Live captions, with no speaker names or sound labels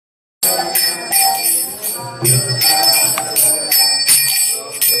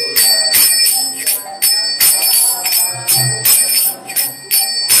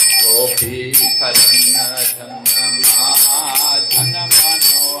Gopi Karana Dhanna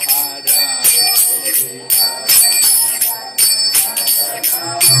Manohara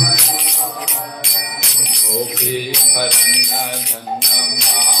Gopi Karana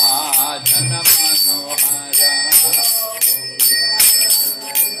Dhanna Manohara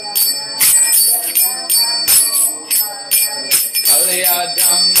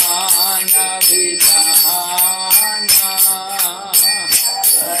Kalyadamana Vidhana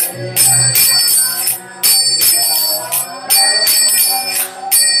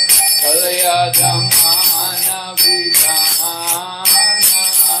Kalyadamana Vidhana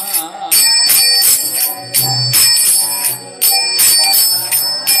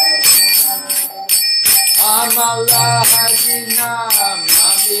Amala Hadina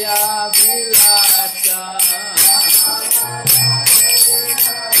Mamya Vilasa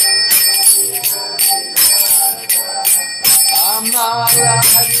Amala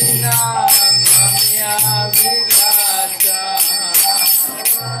Hadina Mamya Vilasa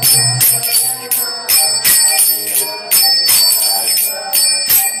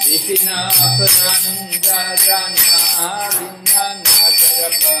Vighna Parandarana Vinna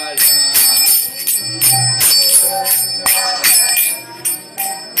Nagarapara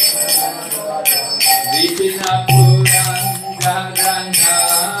Vighna Parandarana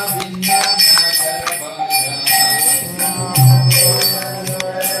Vinna Nagarapara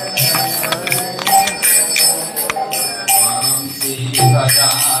Vamsi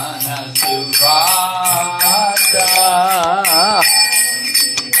Vadana Suvata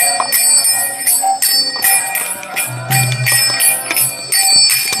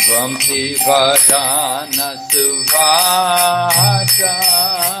Vamsi Vadana Suvata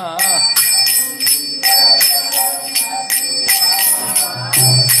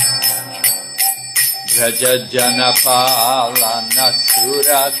Braja Janapalana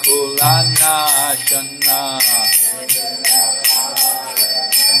Surakulana Shana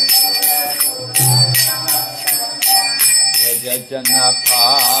Braja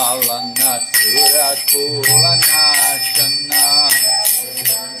Janapalana Surakulana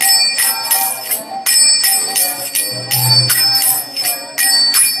Shana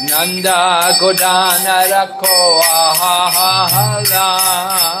Nanda Godana Rako Ahala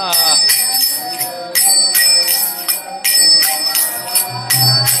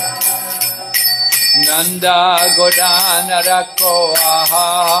Nanda Godana Rako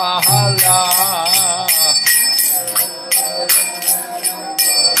Ahala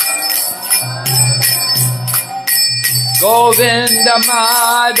Govinda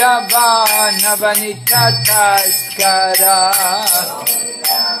Madhava Navanita Taskara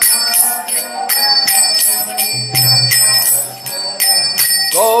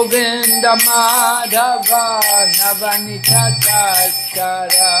Govinda Madhava Navanita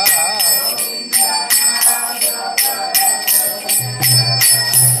Taskara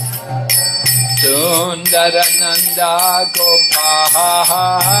Sundarananda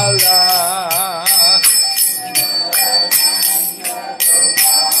Gopala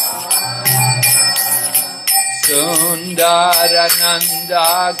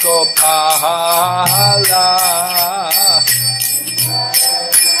Sundarananda Gopala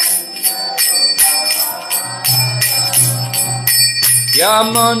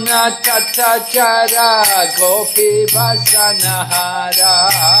Yamuna Tatachara Gopi Vasanahara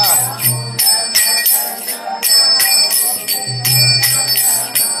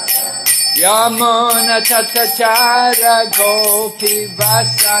Yamuna Tatachara Gopi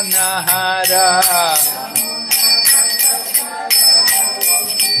Vasanahara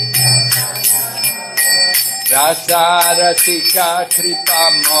Rasarasika Kripa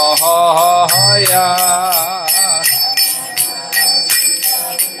Mohoya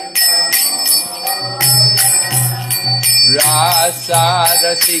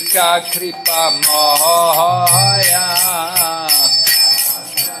Rasarasika Kripa Mohoya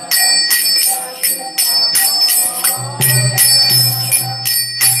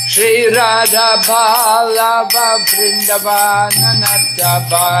Shri Radha Ballabha Vrindavana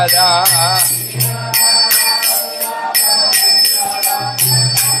Nattabara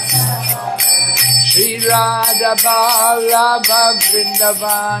Shri Radha Ballabha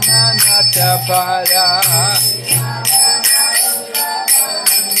Vrindavana Nattabara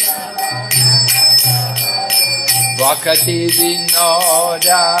Bhakti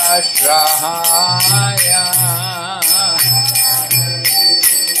Vinoda Shrahaya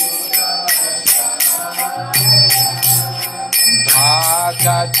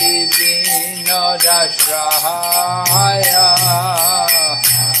Bhakti Vinoda Vinodashraya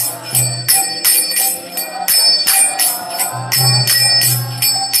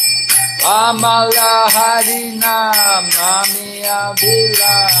Amala Harina Mami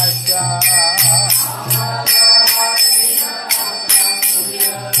Abhilasha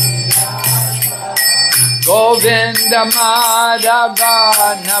Govinda Madhava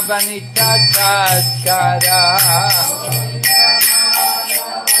Navanita Taskara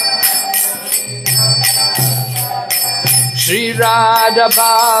Shri Radha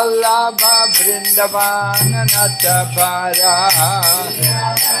Vallabha Vrindavana Natapara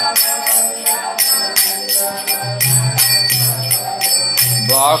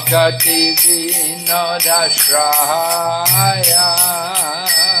Bhakti Vinodashraya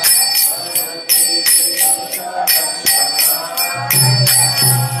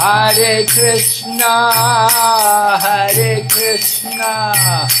Hare Krishna,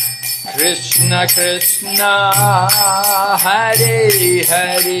 Krishna Krishna, Hare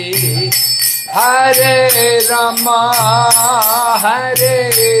Hare, Hare Rama,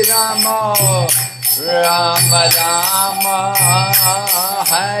 Rama Rama,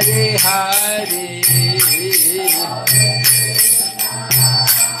 Hare Hare.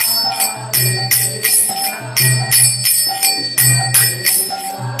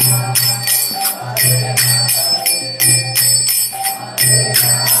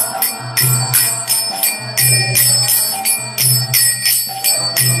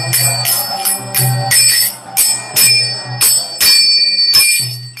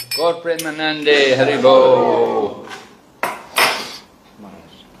 Gaur Premanande Haribo.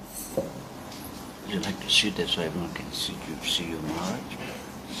 You like to see that so everyone can see you, Maharaj?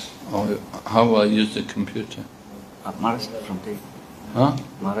 Oh, how will I use the computer? Maharaj, from the... Huh?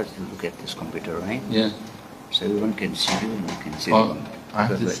 Maharaj, you look at this computer, right? Yeah. So everyone can see you and you can see Oh, them. I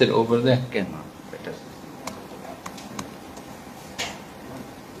have to sit over there? Can, Maharaj, better.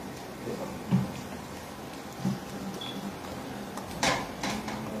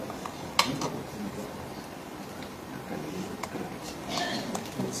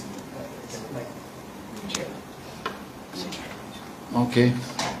 Okay.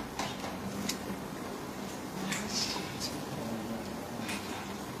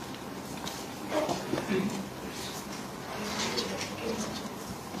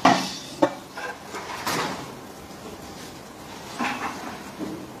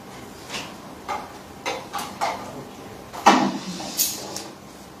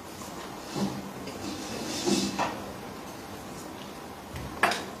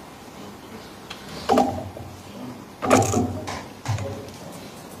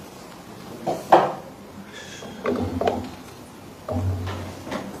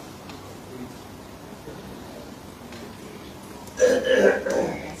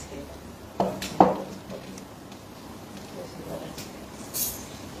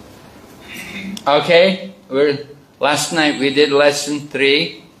 Okay, last night we did lesson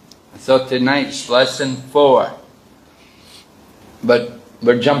 3, so tonight's lesson 4. But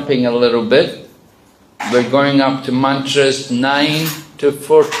we're jumping a little bit. We're going up to mantras 9 to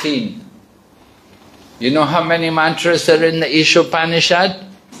 14. You know how many mantras are in the Isopanisad?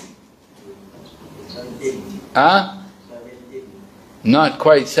 17. Huh? 17. Not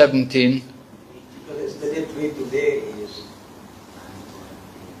quite 17. Because yesterday 3, today is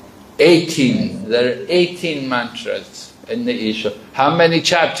 18. There are 18 mantras in the Isha. How many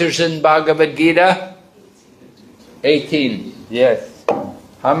chapters in Bhagavad Gita? 18. Yes.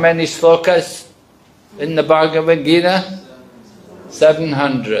 How many slokas in the Bhagavad Gita?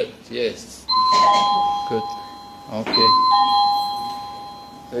 700. Yes. Good. Okay.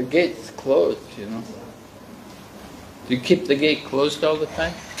 The gate's closed, you know. Do you keep the gate closed all the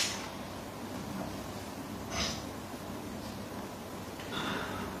time?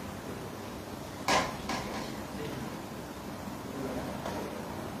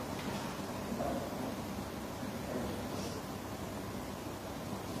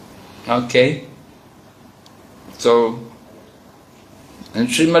 Okay. So, in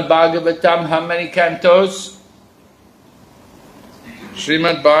Srimad Bhagavatam, how many cantos?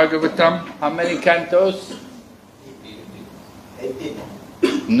 Srimad Bhagavatam, how many cantos? 18.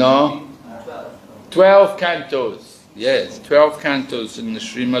 No. 12 cantos. Yes, 12 cantos in the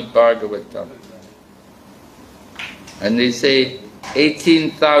Srimad Bhagavatam. And they say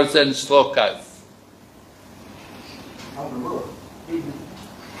 18,000 slokas.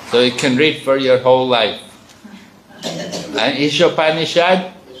 So you can read for your whole life. And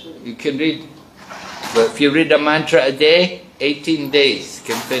Isopanisad, you can read, but if you read a mantra a day, 18 days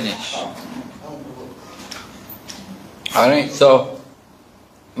can finish. Alright, so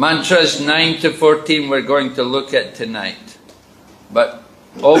Mantras 9 to 14 we're going to look at tonight. But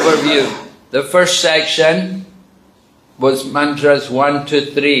overview. The first section was mantras 1 to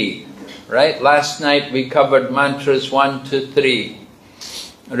 3. Right? Last night we covered mantras 1 to 3.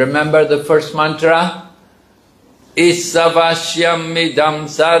 Remember the first mantra? Isavasyam idam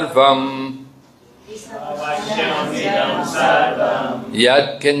sarvam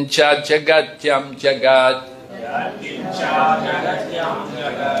Yat kincha jagatyam jagat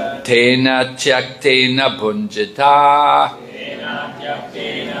Tena tyaktena bhunjita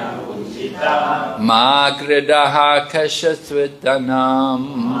Magridaha kashasvitanam.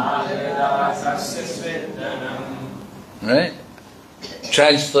 Right?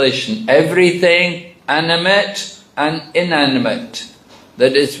 Translation. Everything animate and inanimate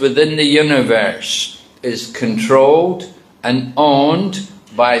that is within the universe is controlled and owned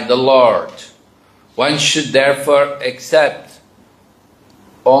by the Lord. One should therefore accept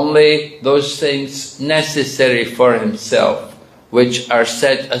only those things necessary for himself, which are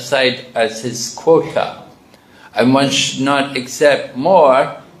set aside as his quota. And one should not accept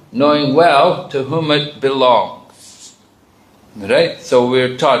more, knowing well to whom it belongs. Right? So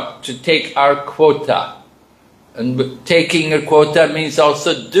we're taught to take our quota. And taking a quota means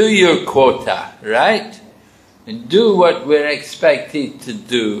also do your quota, right? And do what we're expected to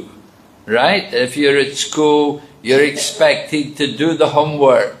do, right? If you're at school, you're expected to do the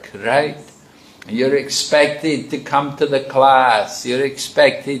homework, right? You're expected to come to the class, you're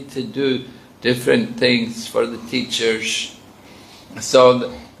expected to do different things for the teachers.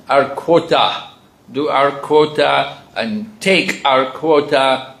 So our quota, do our quota and take our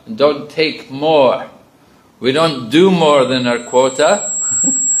quota, and don't take more. We don't do more than our quota,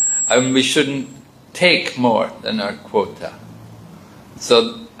 and we shouldn't take more than our quota.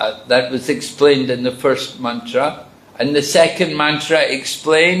 So that was explained in the first mantra. And the second mantra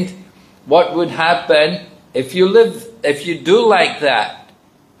explained what would happen if you do like that.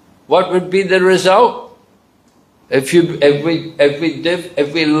 What would be the result? If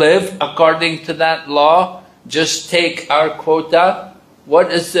we live according to that law, just take our quota,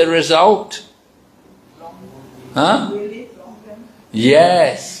 what is the result? Huh?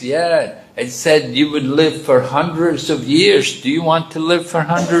 Yes, yeah. It said you would live for hundreds of years. Do you want to live for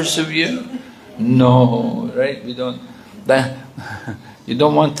hundreds of years? No, right? We don't. You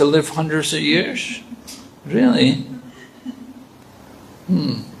don't want to live hundreds of years? Really?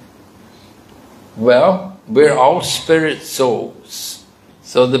 Well, we're all spirit souls.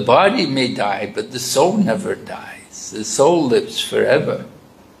 So the body may die, but the soul never dies. The soul lives forever.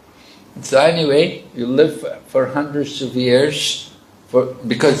 So anyway, you live for hundreds of years,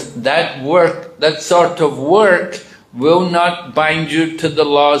 because that work, that sort of work will not bind you to the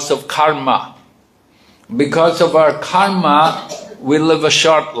laws of karma. Because of our karma, we live a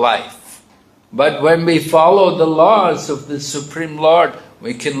short life. But when we follow the laws of the Supreme Lord,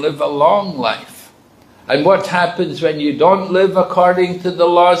 we can live a long life. And what happens when you don't live according to the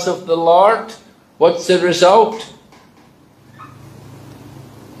laws of the Lord? What's the result?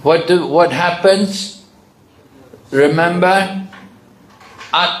 What happens? Remember?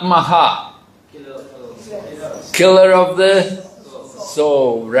 Atmaha. Killer of the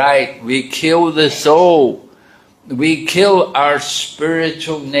soul, right? We kill the soul. We kill our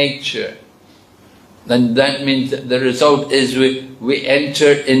spiritual nature. And that means that the result is we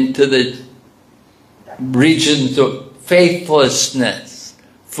enter into the regions of faithlessness,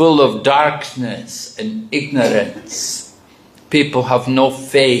 full of darkness and ignorance. People have no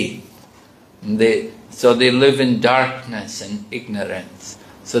faith, so they live in darkness and ignorance.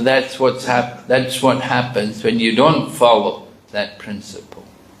 So that's what happens when you don't follow that principle,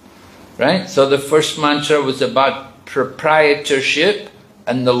 right? So the first mantra was about proprietorship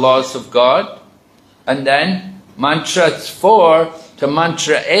and the laws of God, and then mantras 4 to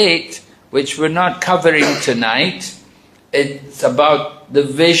mantra 8, which we're not covering tonight, it's about the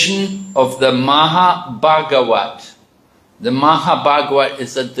vision of the Maha-Bhagavat. The Maha-Bhagavat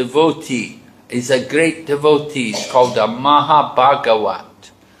is a devotee, is a great devotee, it's called a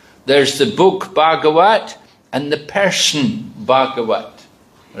Maha-Bhagavat. There's the book Bhagavat and the person Bhagavat,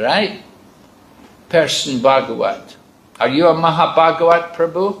 right? Person Bhagavat. Are you a Maha-Bhagavat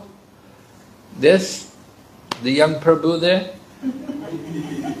Prabhu? This? The young Prabhu there?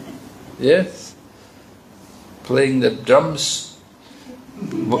 Yes? Playing the drums?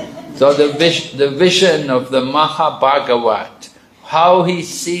 So the vision of the Maha-Bhagavat, how he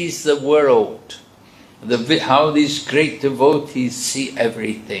sees the world, how these great devotees see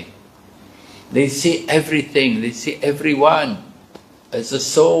everything. They see everything, they see everyone as a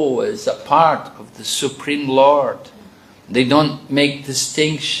soul, as a part of the Supreme Lord. They don't make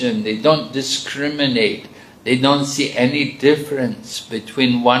distinction, they don't discriminate, they don't see any difference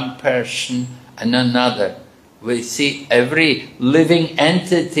between one person and another. We see every living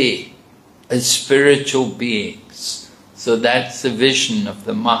entity as spiritual beings. So that's the vision of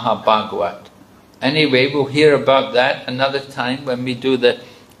the Mahabhagavat. Anyway, we'll hear about that another time when we do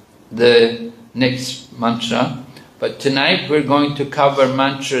the next mantra. But tonight we're going to cover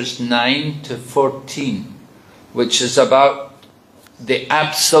mantras 9 to 14, which is about the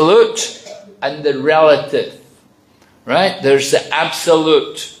absolute and the relative. Right? There's the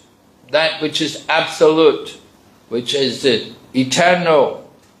absolute, that which is absolute, which is the eternal,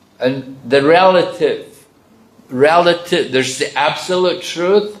 and the relative. There's the absolute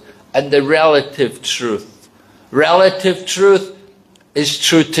truth and the relative truth. Relative truth is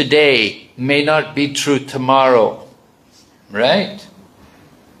true today, may not be true tomorrow. Right?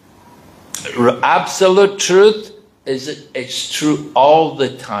 Absolute truth is true all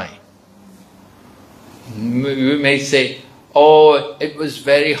the time. We may say, oh, it was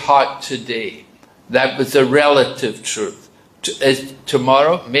very hot today. That was a relative truth.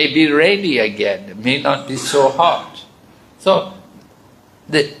 Tomorrow may be rainy again. It may not be so hot. So,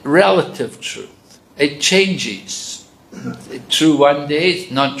 the relative truth, it changes. It's true one day,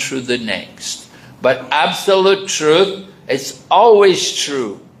 it's not true the next. But absolute truth is always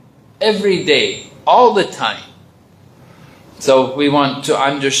true. Every day, all the time. So we want to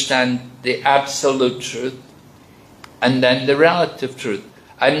understand the absolute truth and then the relative truth.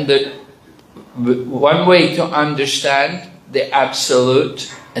 And one way to understand the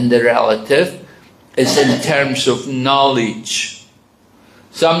absolute and the relative is in terms of knowledge.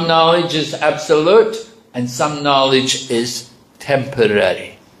 Some knowledge is absolute and some knowledge is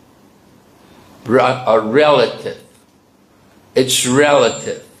temporary or relative. It's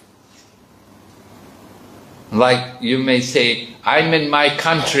relative. Like you may say, I'm in my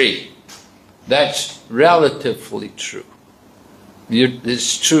country. That's relatively true.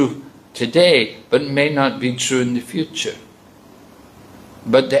 It's true today, but may not be true in the future.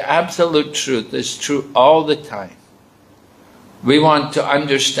 But the absolute truth is true all the time. We want to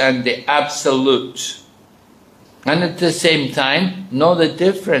understand the absolute. And at the same time, know the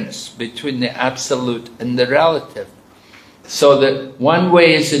difference between the absolute and the relative. So that one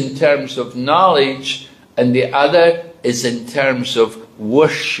way is in terms of knowledge, and the other is in terms of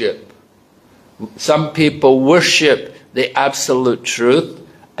worship. Some people worship the absolute truth,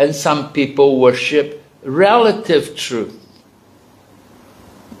 and some people worship relative truth.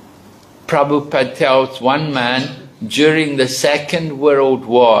 Prabhupada tells one man during the Second World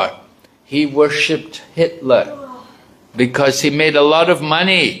War, he worshipped Hitler because he made a lot of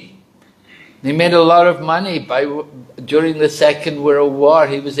money. He made a lot of money during the Second World War.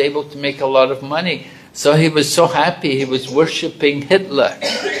 He was able to make a lot of money. So he was so happy, he was worshipping Hitler.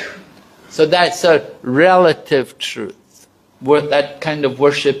 So that's a relative truth. That kind of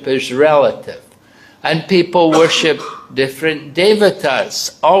worship is relative. And people worship different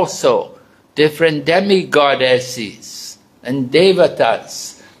devatas also, different demigoddesses and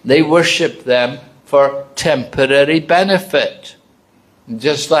devatas. They worship them for temporary benefit.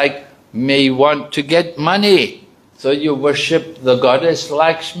 Just like may want to get money, so you worship the goddess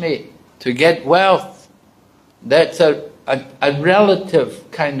Lakshmi to get wealth. That's a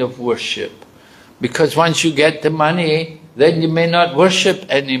relative kind of worship. Because once you get the money, then you may not worship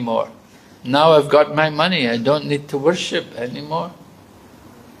anymore. Now I've got my money, I don't need to worship anymore.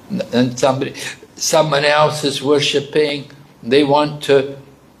 And someone else is worshipping, they want to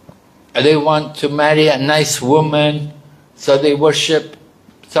marry a nice woman, so they worship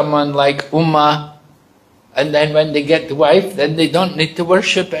someone like Uma. And then when they get the wife, then they don't need to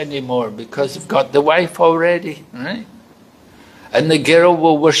worship anymore because they've got the wife already, right? And the girl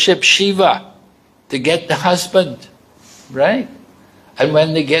will worship Shiva to get the husband, right? And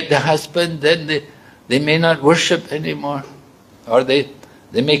when they get the husband, then they may not worship anymore. Or they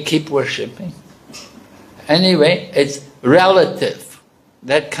may keep worshipping. Anyway, it's relative,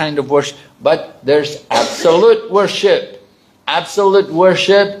 that kind of worship. But there's absolute worship. Absolute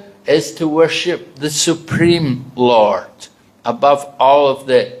worship is to worship the Supreme Lord above all of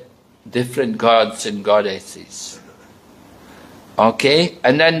the different gods and goddesses. Okay?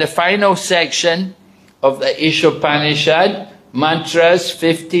 And then the final section of the Isopanisad, mantras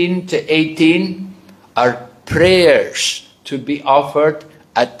 15 to 18, are prayers to be offered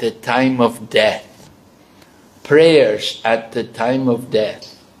at the time of death. Prayers at the time of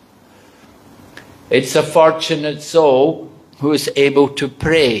death. It's a fortunate soul who is able to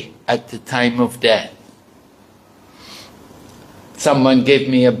pray at the time of death. Someone gave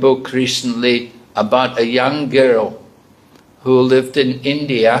me a book recently about a young girl who lived in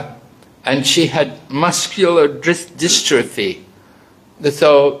India, and she had muscular dystrophy.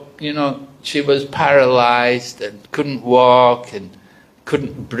 So, you know, she was paralyzed and couldn't walk and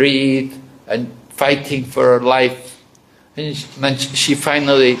couldn't breathe and fighting for her life. And she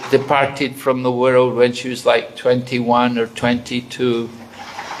finally departed from the world when she was like 21 or 22.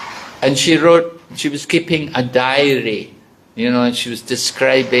 And she was keeping a diary, you know, and she was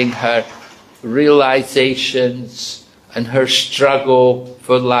describing her realizations and her struggle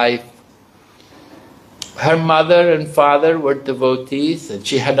for life. Her mother and father were devotees, and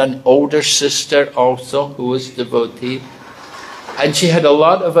she had an older sister also who was devotee. And she had a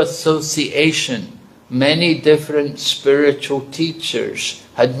lot of association. Many different spiritual teachers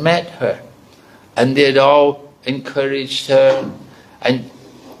had met her, and they had all encouraged her. And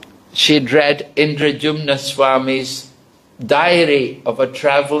she had read Indrajumna Swami's Diary of a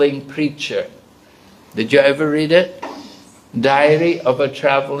Traveling Preacher. Did you ever read it? Diary of a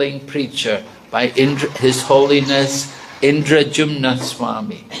Traveling Preacher by His Holiness Indrajumna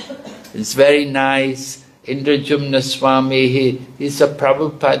Swami. It's very nice. Indrajumna Swami, he's a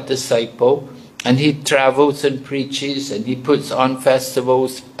Prabhupada disciple, and he travels and preaches, and he puts on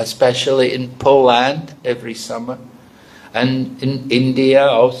festivals, especially in Poland every summer, and in India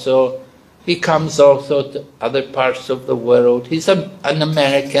also. He comes also to other parts of the world. He's an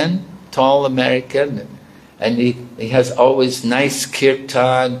American, tall American, and he has always nice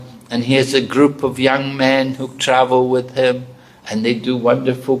kirtan, and he has a group of young men who travel with him, and they do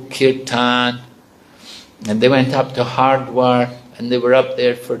wonderful kirtan. And they went up to Hardwar, and they were up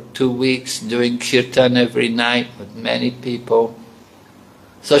there for 2 weeks doing kirtan every night with many people.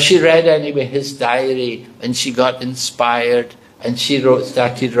 So she read anyway his diary, and she got inspired, and she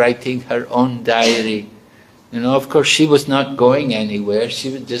started writing her own diary. You know, of course she was not going anywhere, she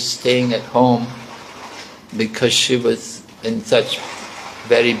was just staying at home because she was in such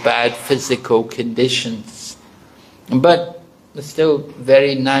very bad physical conditions. But still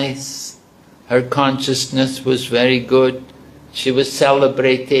very nice. Her consciousness was very good. She was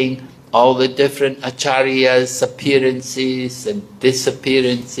celebrating all the different acharyas' appearances and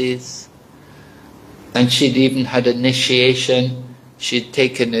disappearances. And she'd even had initiation. She'd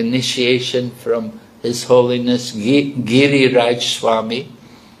taken initiation from His Holiness Giriraj Swami.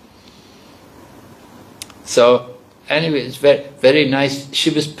 So anyway, it's very, very nice. She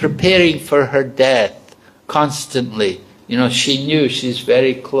was preparing for her death constantly. You know, she knew she's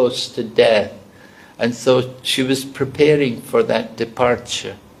very close to death. And so she was preparing for that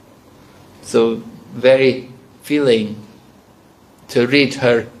departure. So very feeling to read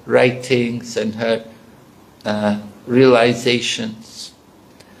her writings and her realizations.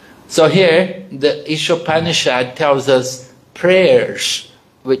 So here, the Isopanisad tells us prayers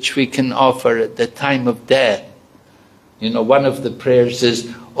which we can offer at the time of death. You know, one of the prayers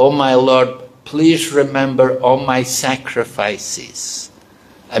is, "Oh my Lord, please remember all my sacrifices.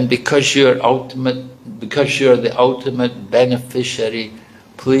 And because you're the ultimate beneficiary,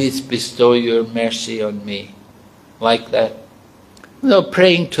 please bestow your mercy on me." Like that. You know,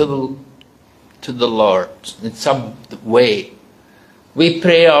 praying to the Lord in some way. We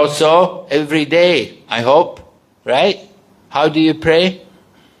pray also every day, I hope, right? How do you pray?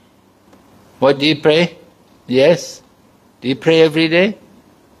 What do you pray? Yes? Do you pray every day?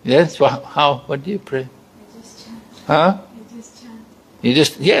 Yes? How? What do you pray? I just chant. Huh? I just chant. You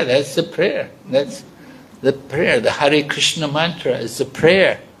just, yeah, that's the prayer. That's the prayer. The Hare Krishna mantra is a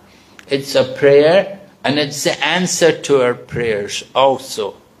prayer. It's a prayer, and it's the answer to our prayers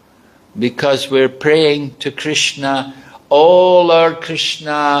also. Because we're praying to Krishna, "O Lord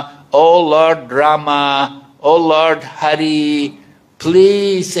Krishna, O Lord Rama, O Lord Hari,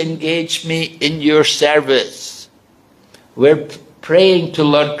 please engage me in your service." We're praying to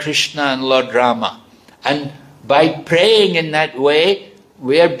Lord Krishna and Lord Rama. And by praying in that way,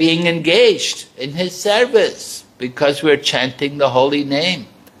 we are being engaged in His service because we're chanting the holy name.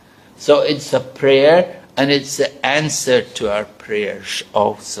 So it's a prayer, and it's the answer to our prayers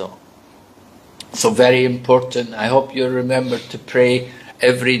also. So very important. I hope you remember to pray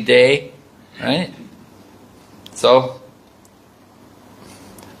every day, right? So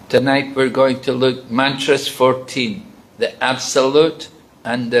tonight we're going to look mantras 14, the absolute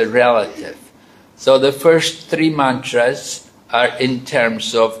and the relative. So the first 3 mantras are in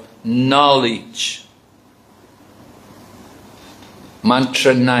terms of knowledge.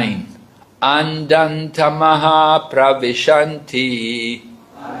 Mantra 9. Andantamaha pravishanti.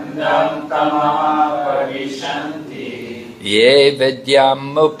 Andam tamaha pravishanti. Ye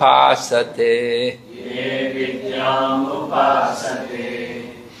vidyam upasate. Ye vidyam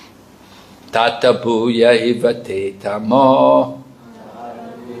upasate. Tata bhuya ivate tamo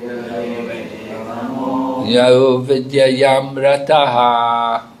yau vidyayam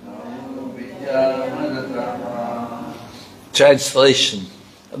rataha. Translation: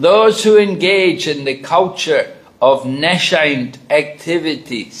 those who engage in the culture of nescind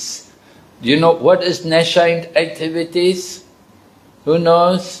activities. Do you know what is nescind activities? Who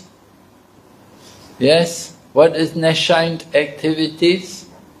knows? Yes? What is nescind activities?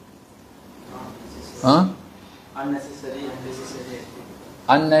 Huh? Unnecessary, unnecessary activities.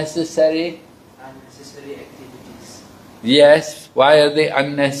 Unnecessary? Unnecessary activities. Yes. Why are they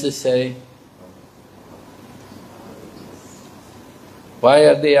unnecessary? Why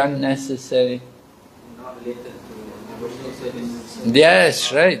are they unnecessary? Not related to devotional service.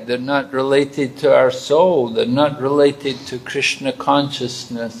 Yes, right. They're not related to our soul. They're not related to Krishna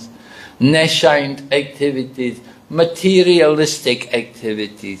consciousness. Nescind activities, materialistic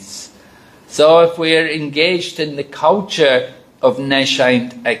activities. So if we are engaged in the culture of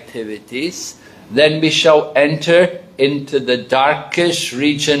nescind activities, then we shall enter into the darkest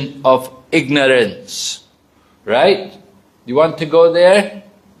region of ignorance. Right? You want to go there?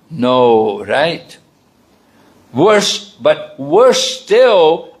 No, right? Worse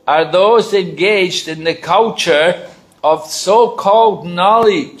still are those engaged in the culture of so-called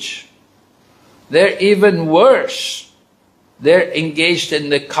knowledge. They're even worse. They're engaged in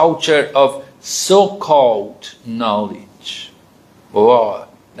the culture of so-called knowledge. Oh,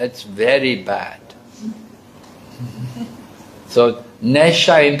 that's very bad. So,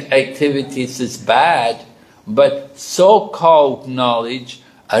 nescind activities is bad, but so-called knowledge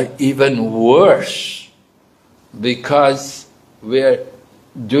are even worse because we're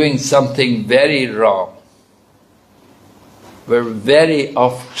doing something very wrong. We're very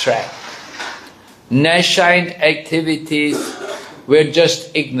off track. Nescind activities, we're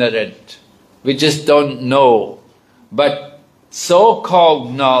just ignorant. We just don't know. But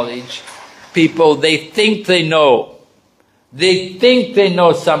so-called knowledge, people, they think they know. They think they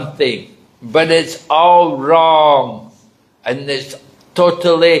know something, but it's all wrong. And it's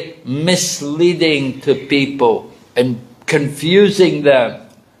totally misleading to people and confusing them.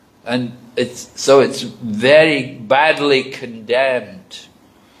 And so it's very badly condemned.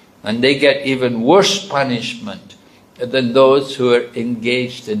 And they get even worse punishment than those who are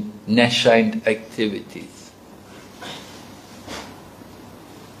engaged in nescind activities.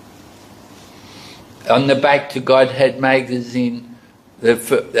 On the Back to Godhead magazine, and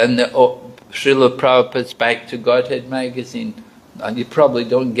the Srila Prabhupada's Back to Godhead magazine, and you probably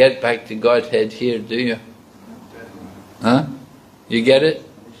don't get Back to Godhead here, do you? Huh? You get it?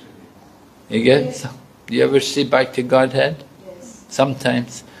 You get it? Do you ever see Back to Godhead? Yes.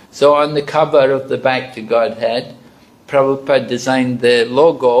 Sometimes. So on the cover of the Back to Godhead, Prabhupada designed the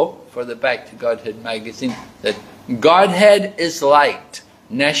logo for the Back to Godhead magazine that Godhead is light,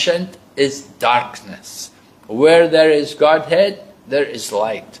 nescient is darkness. Where there is Godhead, there is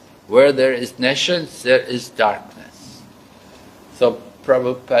light. Where there is nescience, there is darkness. So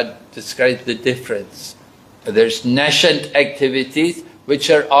Prabhupada described the difference. There's nescient activities which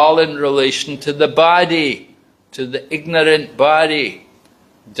are all in relation to the body, to the ignorant body,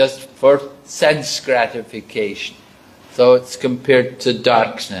 just for sense gratification. So it's compared to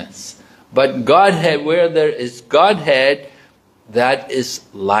darkness. But Godhead, where there is Godhead, that is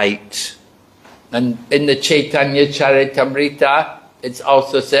light. And in the Chaitanya Charitamrita, it's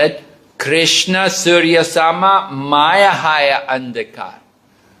also said, Krishna Surya Sama Maya Haya Andhakar.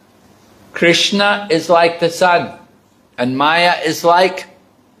 Krishna is like the sun, and Maya is like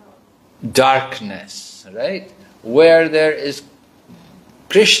darkness, right? Where there is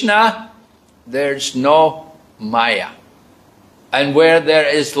Krishna, there's no Maya. And where there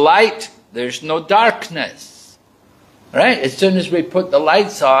is light, there's no darkness. Right? As soon as we put the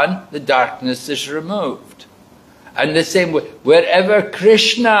lights on, the darkness is removed. And the same way, wherever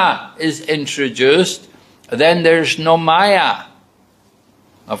Krishna is introduced, then there's no Maya.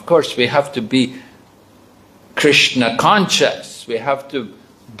 Of course, we have to be Krishna conscious. We have to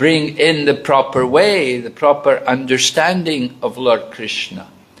bring in the proper way, the proper understanding of Lord Krishna.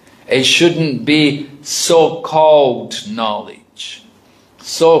 It shouldn't be so-called knowledge.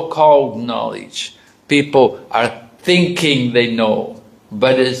 So-called knowledge. People are thinking they know,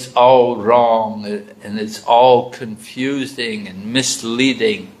 but it's all wrong and it's all confusing and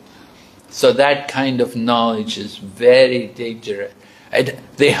misleading. So that kind of knowledge is very dangerous. And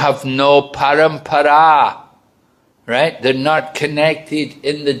they have no parampara, right? They're not connected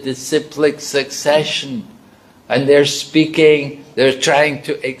in the disciplic succession. And they're speaking, they're trying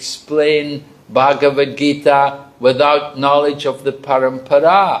to explain Bhagavad Gita without knowledge of the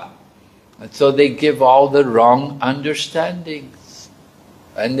parampara. And so they give all the wrong understandings.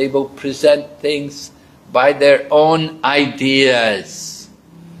 And they will present things by their own ideas.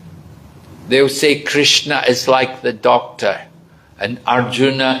 They'll say Krishna is like the doctor and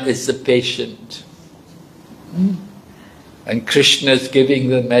Arjuna is the patient. And Krishna is giving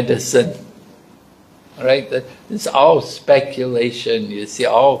the medicine. Right? It's all speculation, you see,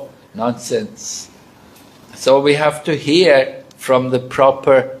 all nonsense. So we have to hear from the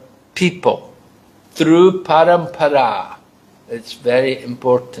proper people through parampara. It's very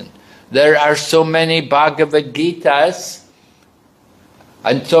important. There are so many Bhagavad Gitas,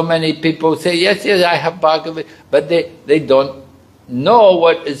 and so many people say, yes, yes, I have Bhagavad, but they don't know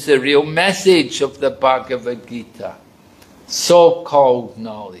what is the real message of the Bhagavad Gita. So-called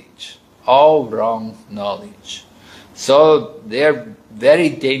knowledge, all wrong knowledge. So they're very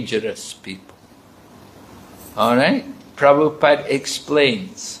dangerous people. All right? Prabhupada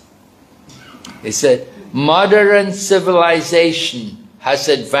explains. He said, modern civilization has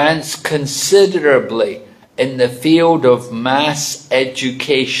advanced considerably in the field of mass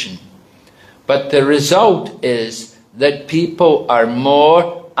education. But the result is that people are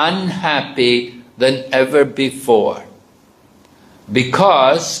more unhappy than ever before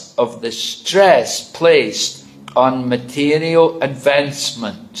because of the stress placed on material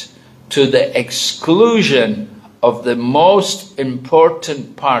advancement to the exclusion of the most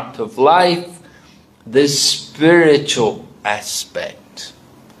important part of life, the spiritual aspect.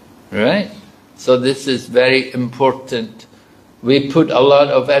 Right? So this is very important. We put a lot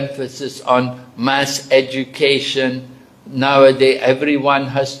of emphasis on mass education. Nowadays everyone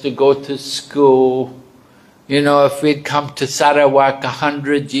has to go to school. You know, if we'd come to Sarawak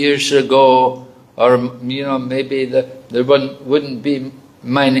 100 years ago, or you know, maybe there wouldn't be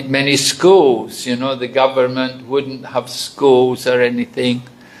many schools, you know, the government wouldn't have schools or anything.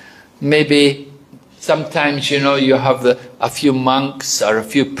 Maybe sometimes, you know, you have a few monks or a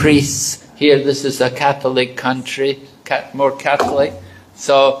few priests. Here, this is a Catholic country, more Catholic.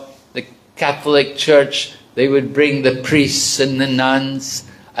 So the Catholic Church, they would bring the priests and the nuns,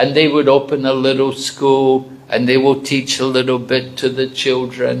 and they would open a little school, and they will teach a little bit to the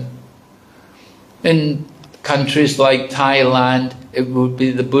children. In countries like Thailand, it would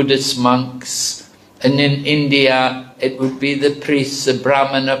be the Buddhist monks. And in India, it would be the priests, the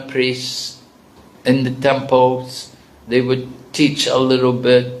Brahmana priests in the temples. They would teach a little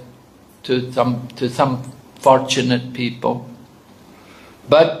bit to some fortunate people.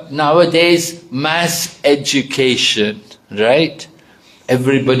 But nowadays, mass education, right?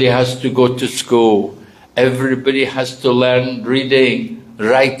 Everybody has to go to school. Everybody has to learn reading,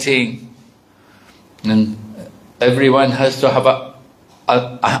 writing. And everyone has to have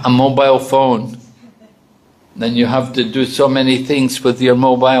a mobile phone. Then you have to do so many things with your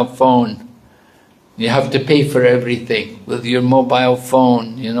mobile phone. You have to pay for everything with your mobile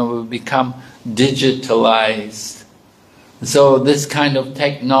phone. You know, we become digitalized. So this kind of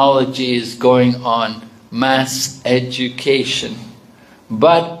technology is going on, mass education.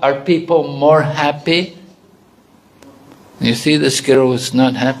 But are people more happy? You see, this girl is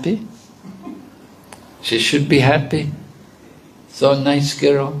not happy. She should be happy. So nice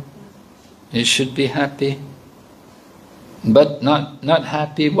girl. You should be happy. But not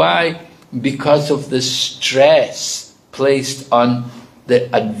happy. Why? Because of the stress placed on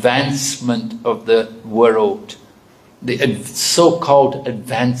the advancement of the world. The so-called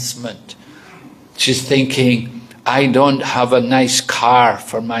advancement. She's thinking, I don't have a nice car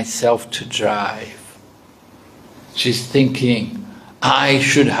for myself to drive. She's thinking, I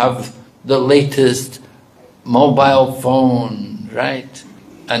should have the latest mobile phone, right?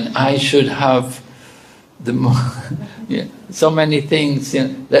 And I should have so many things, you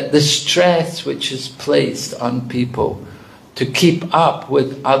know, that the stress which is placed on people to keep up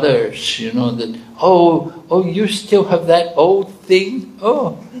with others, you know, that, oh, you still have that old thing?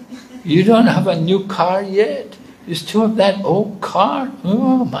 Oh, you don't have a new car yet? You still have that old car?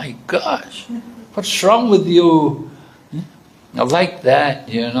 Oh my gosh, what's wrong with you? Like that,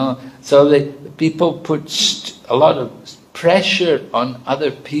 you know. So the people put a lot of pressure on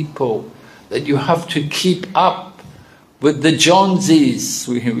other people that you have to keep up with the Joneses,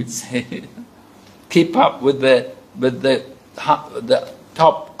 we would say. Keep up with the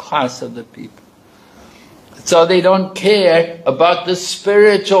top class of the people. So they don't care about the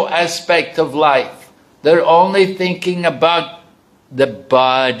spiritual aspect of life. They're only thinking about the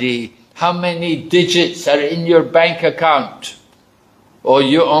body. How many digits are in your bank account? Or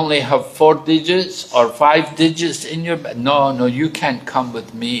you only have 4 digits or 5 digits in your bank? No, you can't come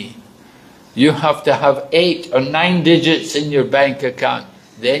with me. You have to have 8 or 9 digits in your bank account.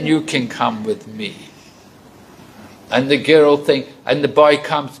 then you can come with me. And the girl and the boy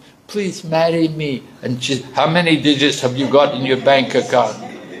comes, please marry me. And she, how many digits have you got in your bank account?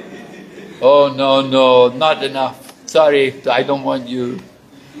 Oh, no, not enough. Sorry, I don't want you.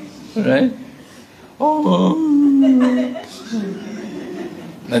 Right? Oh.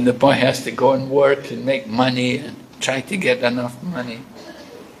 And the boy has to go and work and make money and try to get enough money.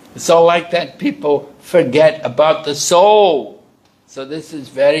 It's all like that. People forget about the soul. So this is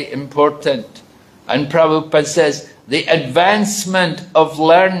very important. And Prabhupada says, the advancement of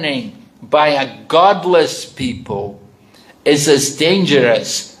learning by a godless people is as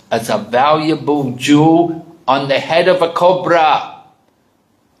dangerous as a valuable jewel on the head of a cobra.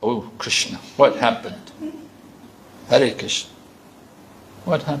 Oh, Krishna, what happened? Hare Krishna.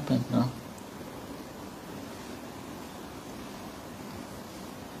 What happened now?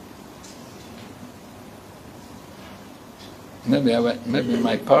 Maybe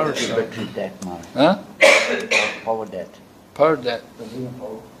my power shot. Huh? Power that. Power that.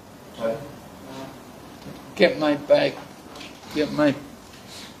 Get my bag. Get my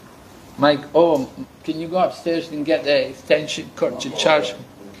mic. Oh, can you go upstairs and get the extension cord to charge?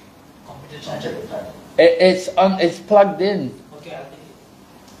 It's plugged in.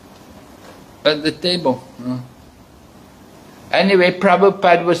 At the table. Anyway,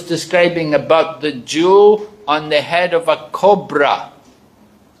 Prabhupada was describing about the jewel on the head of a cobra.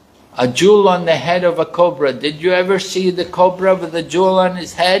 A jewel on the head of a cobra. Did you ever see the cobra with a jewel on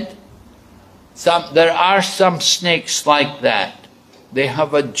his head? There are some snakes like that. They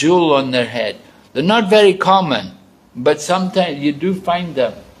have a jewel on their head. They're not very common, but sometimes you do find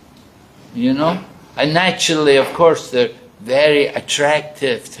them, you know. And naturally, of course, they're very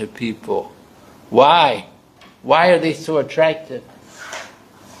attractive to people. Why? Why are they so attractive?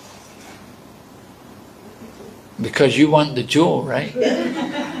 Because you want the jewel, right?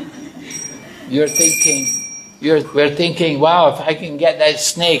 We're thinking, wow, if I can get that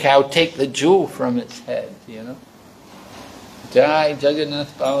snake, I'll take the jewel from its head, you know. Jai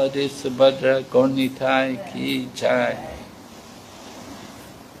Jagannath Baladev Subhadra Gaurnitai Ki Jai.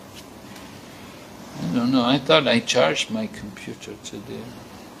 I don't know, I thought I charged my computer today.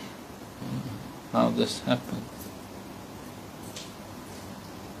 How this happened.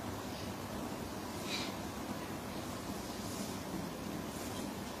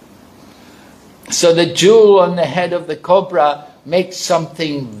 So the jewel on the head of the cobra makes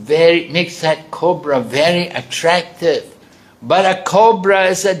that cobra very attractive. But a cobra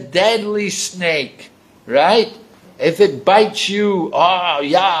is a deadly snake, right? If it bites you, oh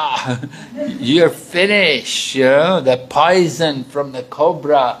yeah, you're finished, you know. The poison from the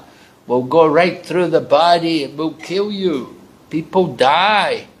cobra will go right through the body, it will kill you. People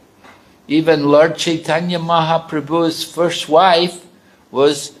die. Even Lord Chaitanya Mahaprabhu's first wife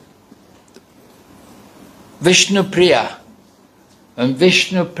was Vishnupriya. And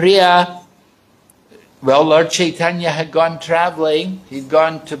Vishnupriya, well, Lord Chaitanya had gone traveling. He'd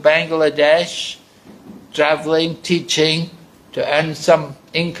gone to Bangladesh, traveling, teaching, to earn some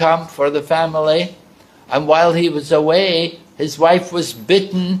income for the family. And while he was away, his wife was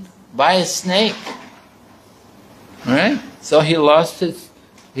bitten by a snake. Right? So he lost his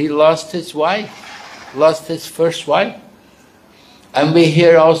wife, lost his first wife. And we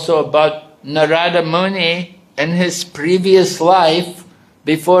hear also about Narada Muni in his previous life,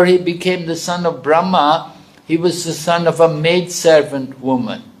 before he became the son of Brahma, he was the son of a maidservant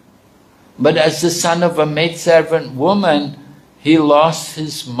woman. But as the son of a maidservant woman, he lost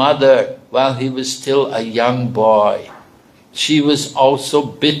his mother while he was still a young boy. She was also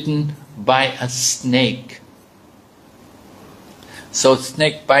bitten by a snake. So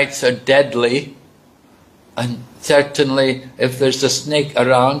snake bites are deadly, and certainly if there's a snake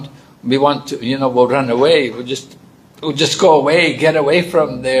around, we want to, you know, we'll run away, we'll just go away, get away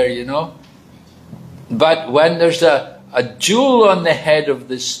from there, you know. But when there's a jewel on the head of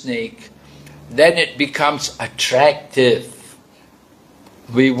the snake, then it becomes attractive.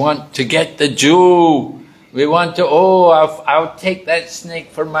 We want to get the jewel. We want to, oh, I'll take that snake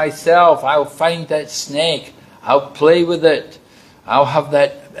for myself. I'll find that snake. I'll play with it. I'll have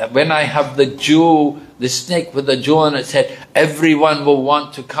that, when I have the jewel, the snake with the jewel on its head, everyone will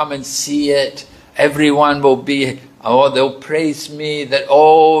want to come and see it. Everyone will be, oh, they'll praise me that,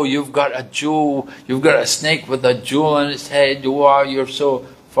 oh, you've got a jewel, you've got a snake with a jewel on its head. Wow, you're so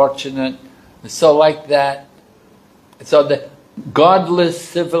fortunate. So like that. So the godless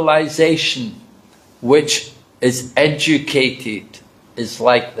civilization, which is educated, is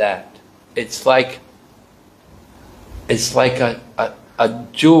like that. It's like a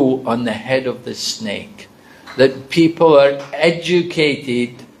jewel on the head of the snake. that people are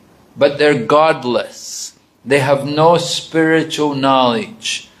educated, but they're godless. They have no spiritual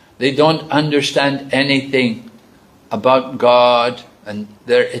knowledge. They don't understand anything about God and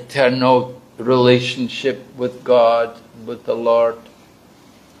their eternal relationship with God, with the Lord.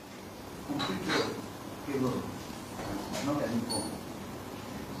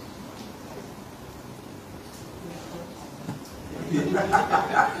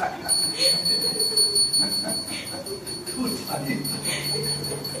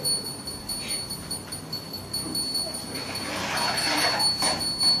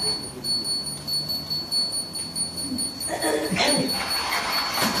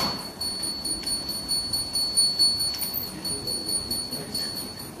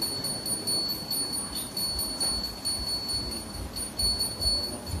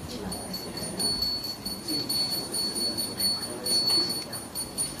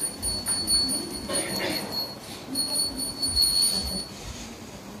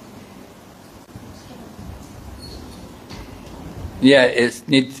 Yeah, it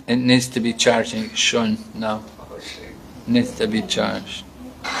needs to be charging. It's shown now. It needs to be charged.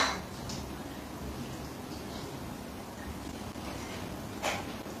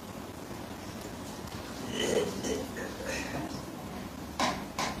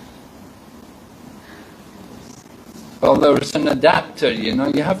 Well, there's an adapter, you know.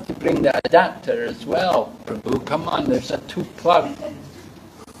 You have to bring the adapter as well, Prabhu. Come on, there's a 2-plug.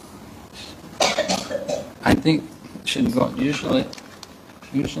 I think it should go. Usually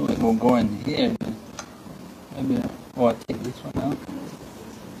it will go in here. Maybe I'll take this one out.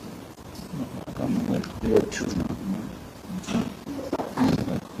 There are 2 now.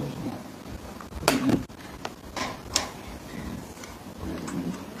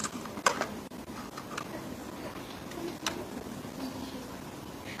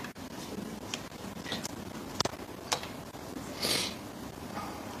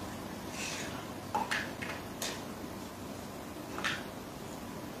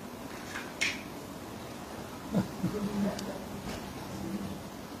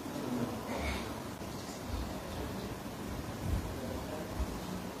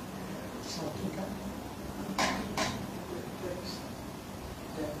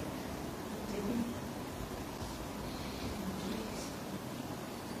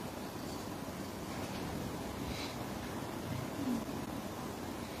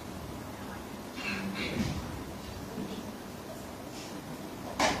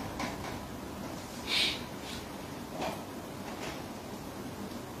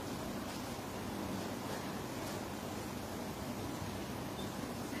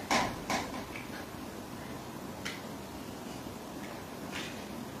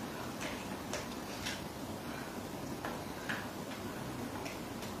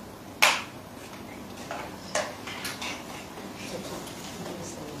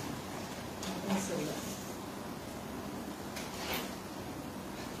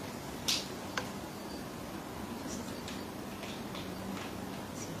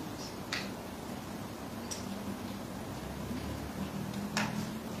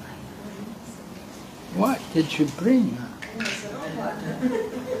 What did you bring?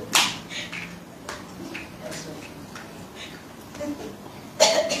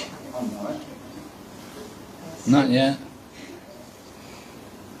 Not yet.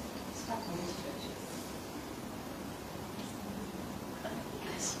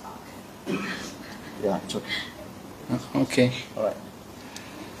 Yeah, it's okay. Okay. All right.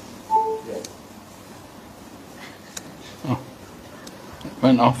 Oh, it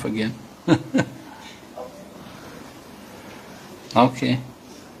went off again. Okay.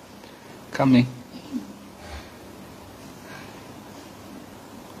 Coming.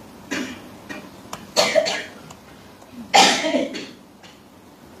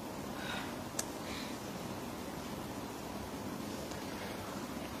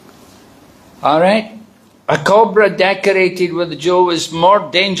 All right. A cobra decorated with jewel is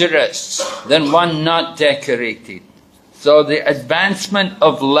more dangerous than one not decorated. So the advancement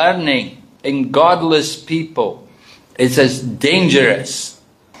of learning in godless people is as dangerous.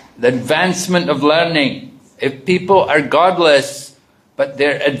 The advancement of learning, if people are godless, but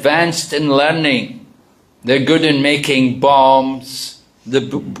they're advanced in learning, they're good in making bombs, they're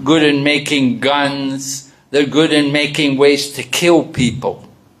good in making guns, they're good in making ways to kill people.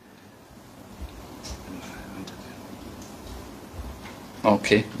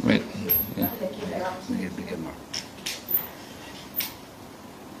 Okay, wait. Yeah.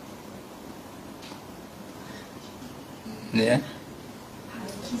 Yeah.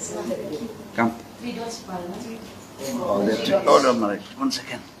 Come. Oh, that's it. Hold on, Maharaj. 1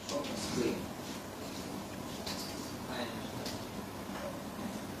 second.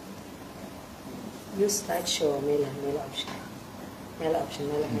 Use slideshow, mail option. Mail option.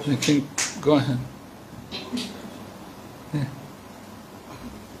 You can go ahead. Yeah.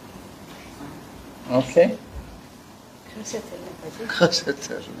 Okay.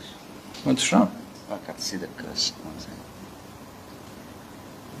 What's wrong? I can't see the curse.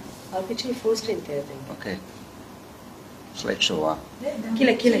 I'll put you full screen there. Okay. Slideshow.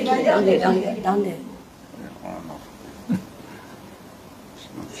 Killer. Down there. Oh, no.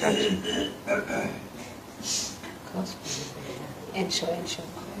 And show.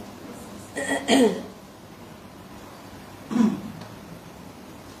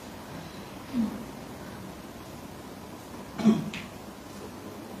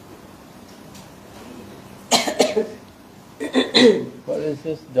 What is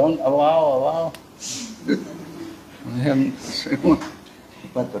this? Don't allow. I haven't.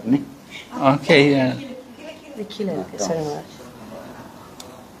 Okay, yeah. The killer. Sorry,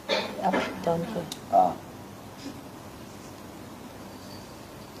 up, down here.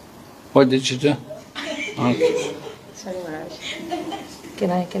 What did you do? Okay. Sorry, Maharaj. Can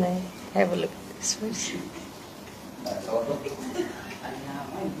I have a look at this first?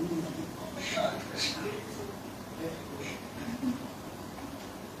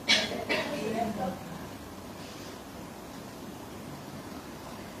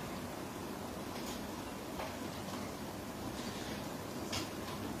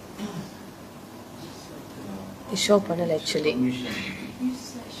 It's show panel actually.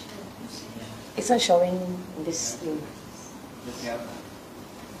 It's not showing this thing.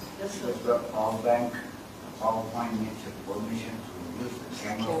 Our bank, our finance permission to use the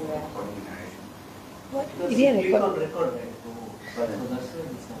camera for coordination. What? Did you record?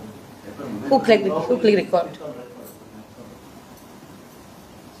 Who clicked record?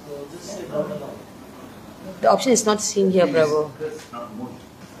 The option is not seen here, Prabhu.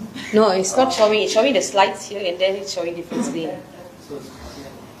 No, it's not showing. It's showing the slides here and then it's showing different screen.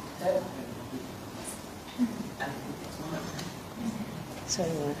 Sorry,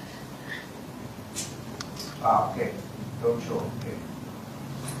 Maharaj. Okay. Don't show. Okay.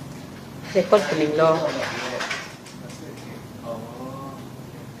 Record coming low.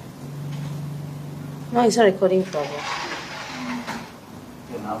 No, it's not recording problem.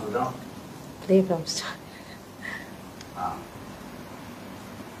 Okay, now go down. Play from start.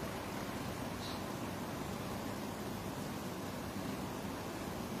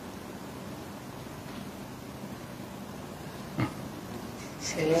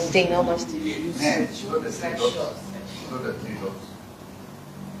 Thing how much to use? Show the three dots. Show the three dots.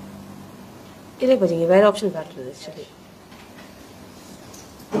 Ile bajenge where option kaattu actually.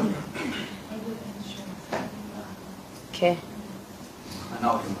 Okay.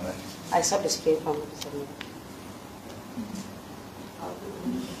 Now, I saw display from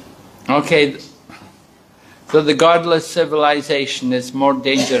Okay. So the godless civilization is more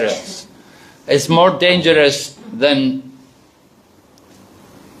dangerous. It's more dangerous than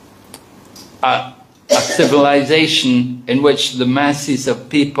a civilization in which the masses of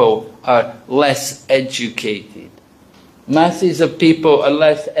people are less educated. Masses of people are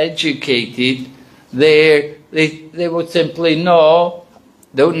less educated. They would simply know,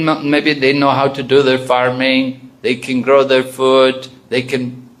 maybe they know how to do their farming, they can grow their food, they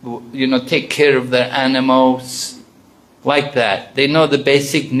can, take care of their animals, like that. They know the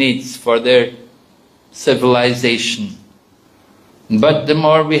basic needs for their civilization. But the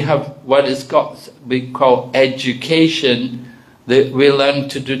more we have what we call education, we learn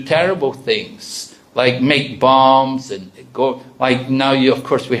to do terrible things, like make bombs and go. Like now, of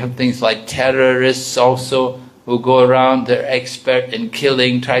course, we have things like terrorists also who go around. They're expert in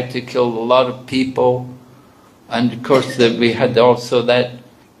killing, try to kill a lot of people, and of course we had also that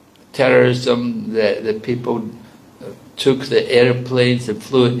terrorism. The people took the airplanes and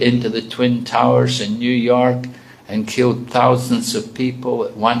flew into the Twin Towers in New York and killed thousands of people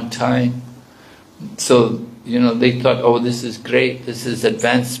at one time. So, they thought, oh, this is great, this is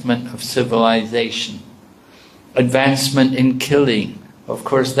advancement of civilization. Advancement in killing. Of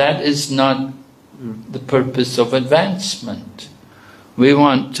course, that is not the purpose of advancement. We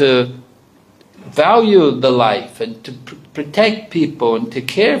want to value the life and to protect people and to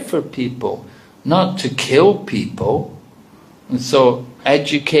care for people, not to kill people. And so,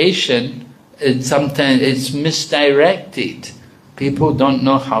 education, sometimes it's misdirected. People don't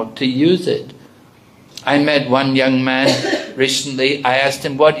know how to use it. I met one young man recently. I asked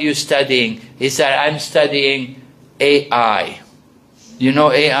him, what are you studying? He said, I'm studying AI. You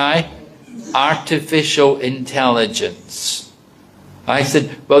know AI? Artificial intelligence. I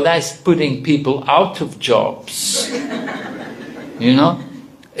said, well, that's putting people out of jobs.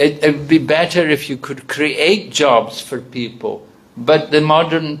 it would be better if you could create jobs for people. But the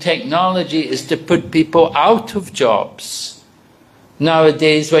modern technology is to put people out of jobs.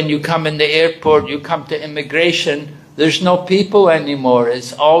 Nowadays, when you come in the airport, you come to immigration, there's no people anymore.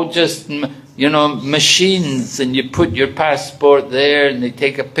 It's all just, you know, machines, and you put your passport there and they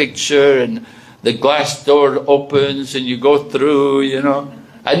take a picture and the glass door opens and you go through, you know,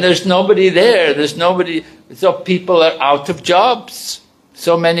 and there's nobody there. There's nobody. So people are out of jobs.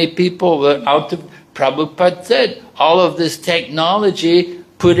 So many people are out of, Prabhupada said, all of this technology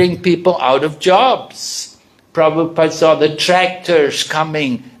putting people out of jobs. Prabhupada saw the tractors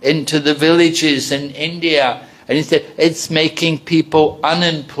coming into the villages in India, and he said, it's making people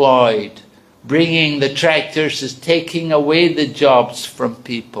unemployed. Bringing the tractors is taking away the jobs from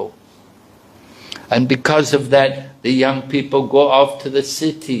people. And because of that, the young people go off to the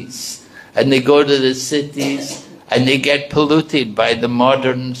cities. And they go to the cities and they get polluted by the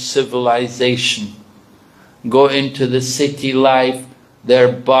modern civilization. Go into the city life, there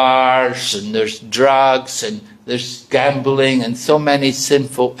are bars and there's drugs and there's gambling and so many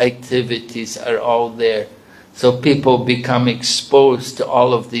sinful activities are all there. So people become exposed to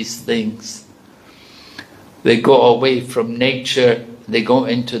all of these things. They go away from nature, they go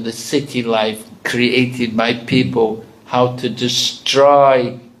into the city life created by people, how to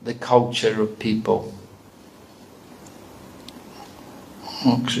destroy the culture of people.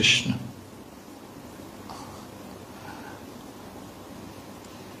 Oh Krishna.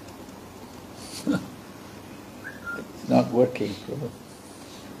 It's not working.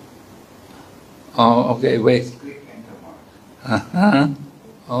 Oh, okay, wait. Oh,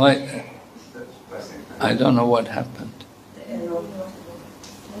 I don't know what happened.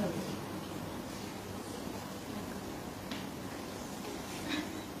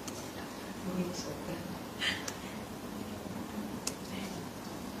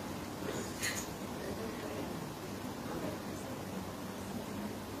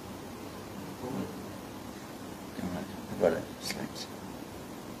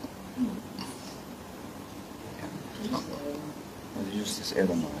 Use this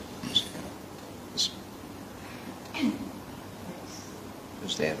arrow now. Use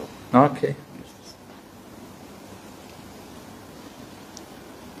the arrow. Okay.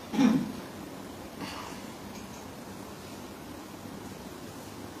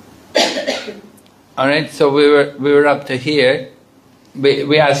 All right, so we were up to here.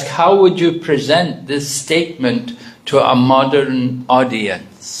 We asked, how would you present this statement to a modern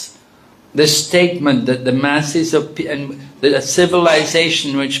audience? This statement that the masses of and the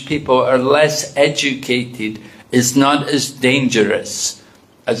civilization in which people are less educated is not as dangerous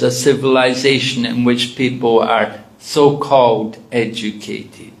as a civilization in which people are so-called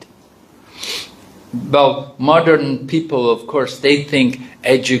educated. Well, modern people, of course, they think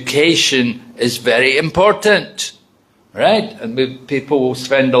education is very important, right? And people will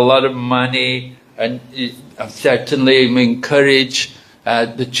spend a lot of money, and certainly encourage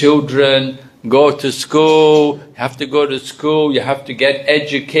the children, go to school, you have to go to school, you have to get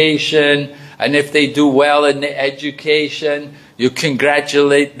education, and if they do well in the education, you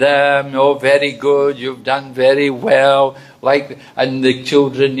congratulate them, oh very good, you've done very well, and the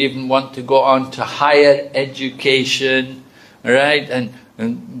children even want to go on to higher education, right?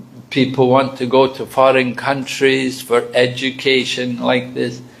 And people want to go to foreign countries for education like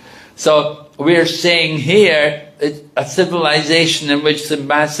this. So we're saying here, a civilization in which the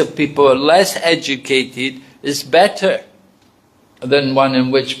mass of people are less educated is better than one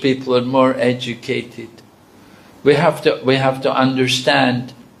in which people are more educated. We have to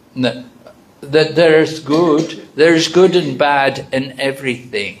understand that there's good and bad in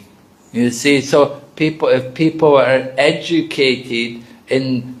everything. You see, so if people are educated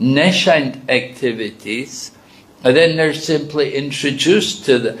in nascent activities, then they're simply introduced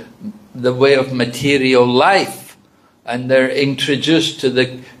to the way of material life. And they're introduced to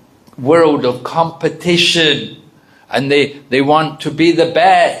the world of competition, and they want to be the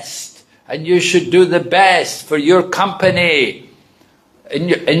best, and you should do the best for your company, in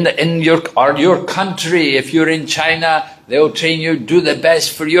your country. If you're in China, they'll train you, do the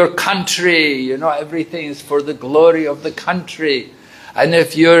best for your country, you know, everything is for the glory of the country. And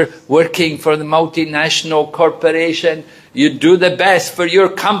if you're working for the multinational corporation, you do the best for your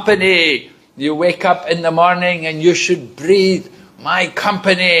company. You wake up in the morning and you should breathe, my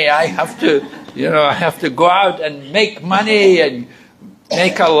company, I have to go out and make money and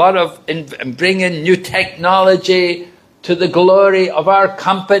make a lot of, and bring in new technology to the glory of our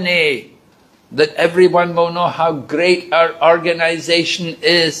company, that everyone will know how great our organization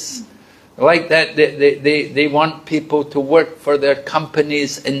is. like that. They want people to work for their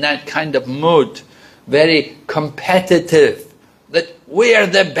companies in that kind of mood, very competitive, that we're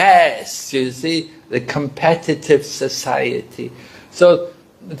the best, you see, the competitive society. So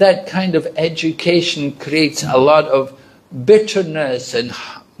that kind of education creates a lot of bitterness and,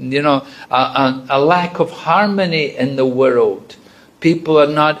 you know, a lack of harmony in the world. People are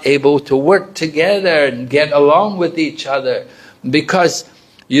not able to work together and get along with each other, because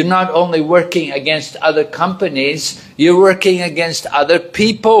you're not only working against other companies, you're working against other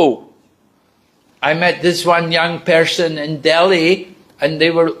people. I met this one young person in Delhi, and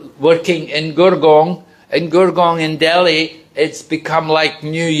they were working in Gurgaon. In Gurgaon in Delhi, it's become like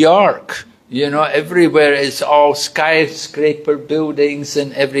New York. You know, everywhere is all skyscraper buildings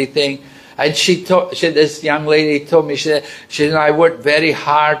and everything. And this young lady told me, she said, I worked very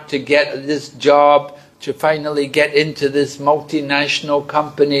hard to get this job, to finally get into this multinational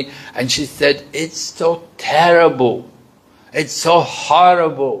company. And she said, it's so terrible, it's so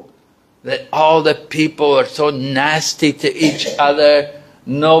horrible that all the people are so nasty to each other.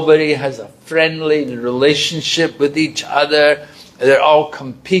 Nobody has a friendly relationship with each other. They're all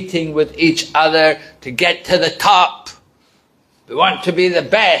competing with each other to get to the top. We want to be the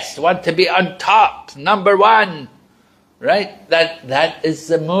best, want to be on top, number one, right? That is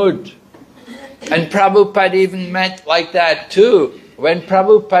the mood. And Prabhupada even met like that too. When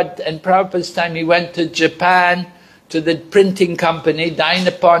Prabhupada, in Prabhupada's time, he went to Japan, to the printing company,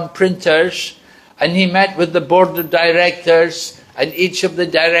 Dynapon Printers, and he met with the board of directors, and each of the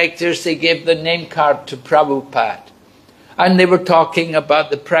directors, they gave the name card to Prabhupada. And they were talking about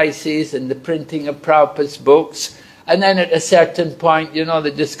the prices and the printing of Prabhupada's books. And then at a certain point, you know,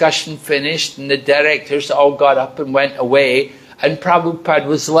 the discussion finished and the directors all got up and went away, and Prabhupada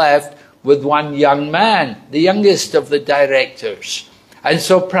was left with one young man, the youngest of the directors. And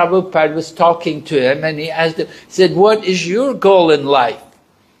so Prabhupada was talking to him, and he asked him, he said, what is your goal in life?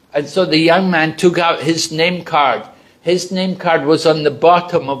 And so the young man took out his name card. His name card was on the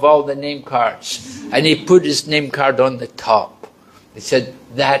bottom of all the name cards, and he put his name card on the top. He said,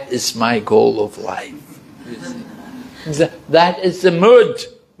 that is my goal of life. That is the mood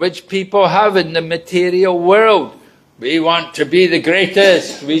which people have in the material world. We want to be the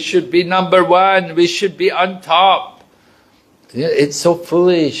greatest, we should be number one, we should be on top. It's so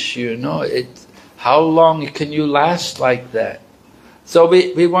foolish, you know. How long can you last like that? So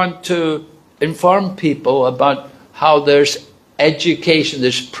we want to inform people about how there's education,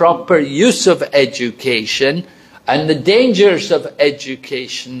 there's proper use of education, and the dangers of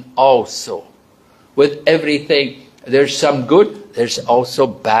education also. With everything, there's some good, there's also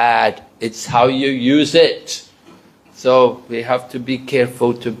bad. It's how you use it. So we have to be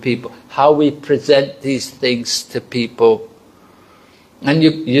careful to people, how we present these things to people. And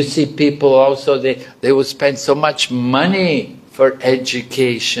you see people also, they will spend so much money for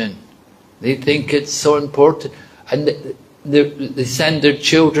education. They think it's so important. And they send their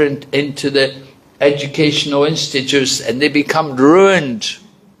children into the educational institutes and they become ruined.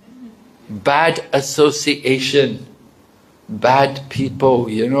 Bad association, bad people,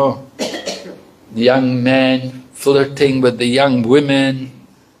 you know. Young men flirting with the young women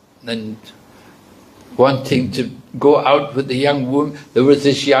and wanting to go out with the young woman. There was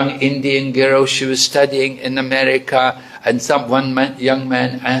this young Indian girl, she was studying in America, and one young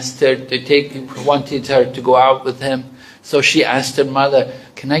man asked her to wanted her to go out with him. So she asked her mother,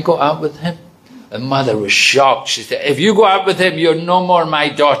 can I go out with him? The mother was shocked. She said, if you go out with him, you're no more my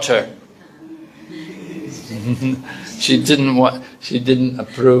daughter. She didn't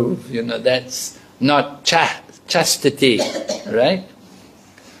approve, you know, that's not chastity, right?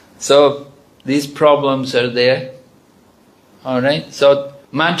 So these problems are there. Alright, so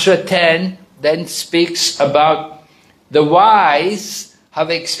mantra 10 then speaks about the wise have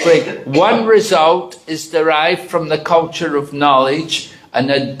explained one result is derived from the culture of knowledge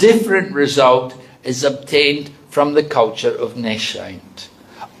and a different result is obtained from the culture of nescience.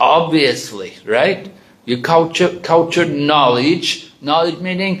 Obviously, right? You culture knowledge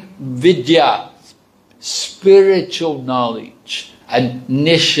meaning vidya, spiritual knowledge, and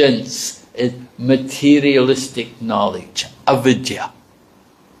nescience is materialistic knowledge, avidya.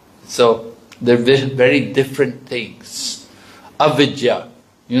 So they're very different things. Avidya,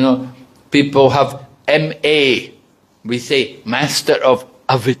 you know, people have M.A. We say master of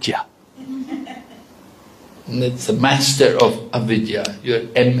avidya. And it's a master of avidya, you're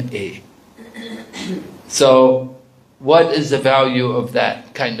M.A. So what is the value of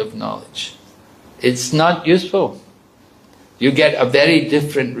that kind of knowledge? It's not useful. You get a very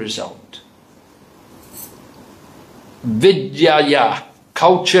different result. Vidyaya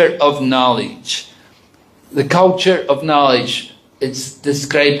culture of knowledge. The culture of knowledge, it's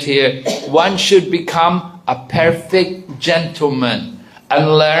described here. One should become a perfect gentleman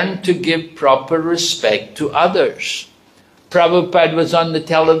and learn to give proper respect to others. Prabhupada was on the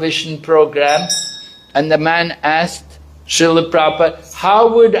television program, and the man asked Srila Prabhupada,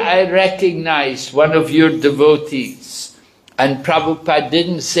 how would I recognize one of your devotees? And Prabhupada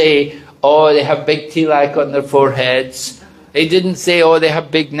didn't say, oh, they have big tilak on their foreheads. He didn't say, oh, they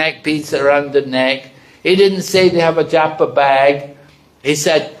have big neck beads around their neck. He didn't say they have a japa bag. He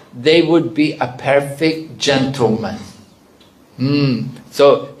said they would be a perfect gentleman.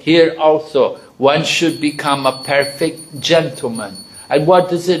 So here also, one should become a perfect gentleman. And what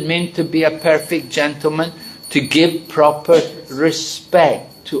does it mean to be a perfect gentleman? To give proper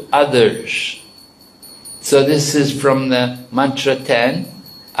respect to others. So this is from the Mantra 10.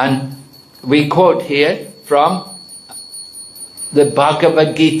 And we quote here from the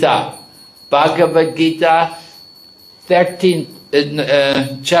Bhagavad Gita. Bhagavad Gita 13th,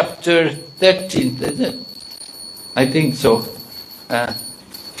 chapter 13th, is it? I think so.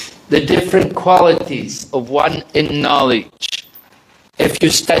 The different qualities of one in knowledge. If you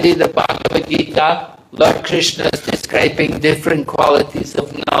study the Bhagavad Gita, Lord Krishna is describing different qualities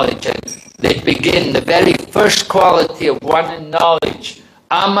of knowledge. And they begin, the very first quality of one in knowledge,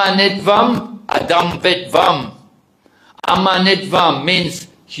 Amanidvam Adamvidvam. Amanidvam means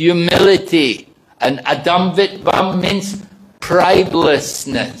humility, and Adamvidvam means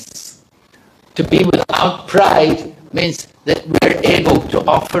pridelessness. To be without pride means that we're able to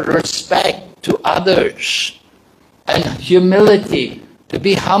offer respect to others. And humility, to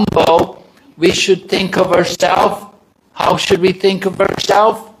be humble, we should think of ourselves. How should we think of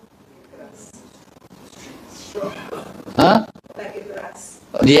ourselves? Huh?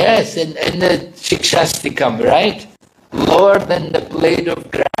 Yes, in the Shikshastikam, right? Lower than the blade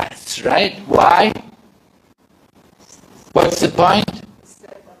of grass, right? Why? What's the point?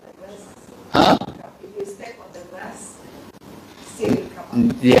 Huh? If you step on the grass, still come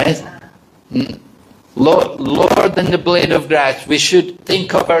up. Yes. Lower than the blade of grass. We should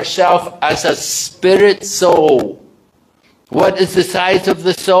think of ourselves as a spirit soul. What is the size of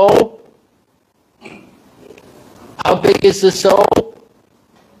the soul? How big is the soul?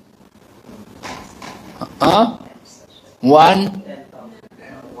 Huh?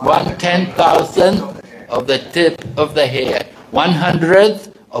 1/10,000 of the tip of the hair. 1/100th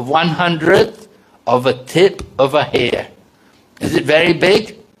of 1/100th of a tip of a hair. Is it very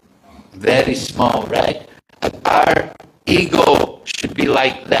big? Very small, right? Our ego should be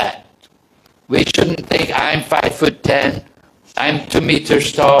like that. We shouldn't think, I'm 5'10", I'm 2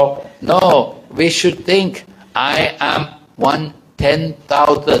 meters tall. No, we should think, I am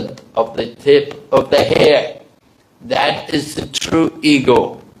 1/10,000th of the tip of the hair. That is the true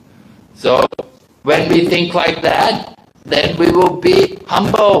ego. So when we think like that, then we will be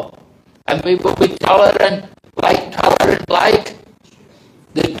humble, and we will be tolerant like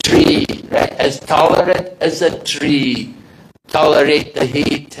the tree, right? As tolerant as a tree. Tolerate the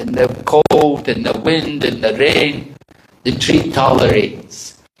heat and the cold and the wind and the rain. The tree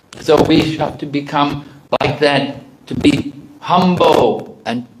tolerates. So we have to become like that, to be humble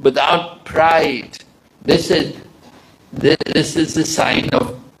and without pride. This is the sign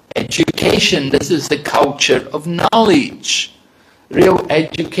of education. This is the culture of knowledge. Real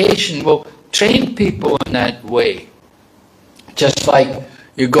education will train people in that way. Just like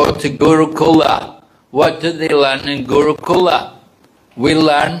you go to Gurukula. What do they learn in Gurukula? We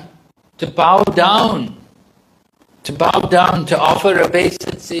learn to bow down. To bow down, to offer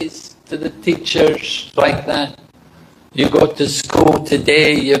obeisances to the teachers, like that. You go to school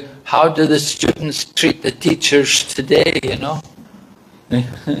today, how do the students treat the teachers today, you know?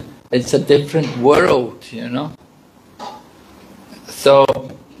 It's a different world, you know? So,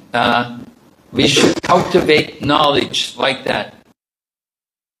 we should cultivate knowledge like that.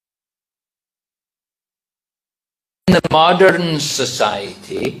 In the modern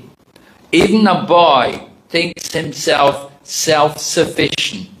society, even a boy thinks himself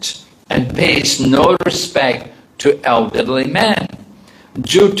self-sufficient and pays no respect to elderly men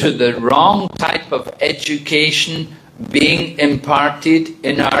due to the wrong type of education being imparted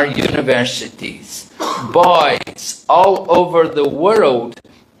in our universities. Boys all over the world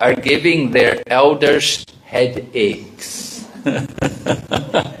are giving their elders headaches.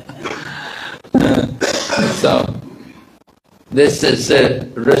 So, this is a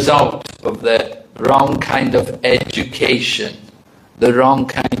result of the wrong kind of education. The wrong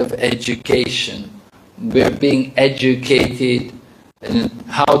kind of education. We're being educated in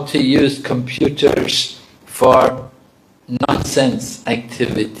how to use computers for nonsense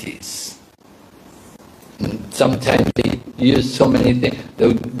activities. And sometimes they use so many things. There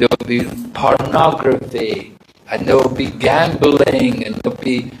will be pornography, and there will be gambling, and there will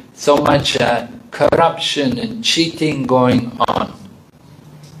be so much corruption and cheating going on,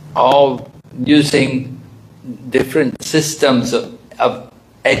 all using different systems of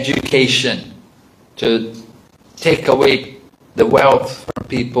education to take away the wealth from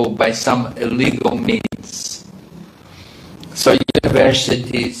people by some illegal means. So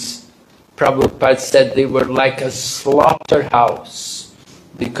universities, Prabhupada said they were like a slaughterhouse,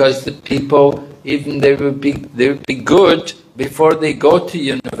 because the people, even they would be good before they go to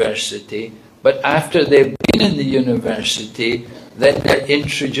university, but after they've been in the university, then they're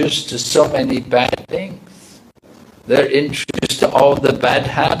introduced to so many bad things. They're introduced to all the bad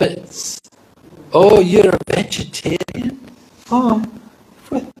habits. Oh, you're a vegetarian? Oh,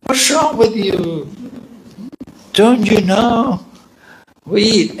 what's wrong with you? Don't you know? We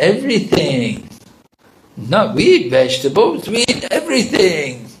eat everything. Not we eat vegetables, we eat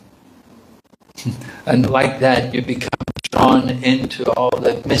everything. And like that you become drawn into all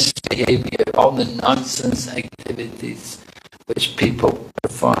the misbehavior, all the nonsense activities which people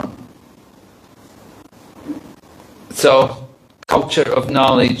perform. So, culture of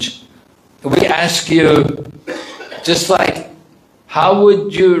knowledge. We ask you, just like, how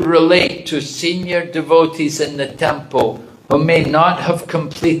would you relate to senior devotees in the temple who may not have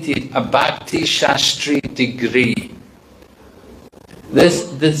completed a Bhakti Shastri degree?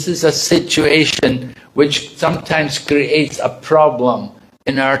 This is a situation which sometimes creates a problem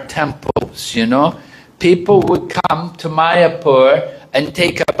in our temples, you know. People would come to Mayapur and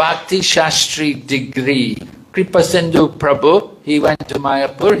take a Bhakti Shastri degree. Kripa Sindhu Prabhu, he went to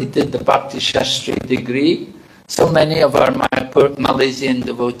Mayapur, he did the Bhakti Shastri degree. So many of our Mayapur Malaysian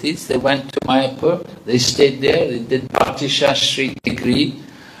devotees, they went to Mayapur, they stayed there, they did Bhakti Shastri degree.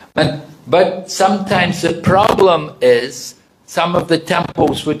 But sometimes the problem is, some of the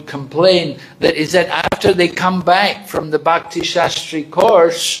temples would complain that is that after they come back from the Bhakti Shastri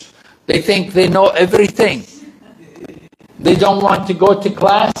course, they think they know everything. They don't want to go to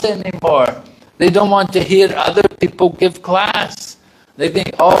class anymore. They don't want to hear other people give class. They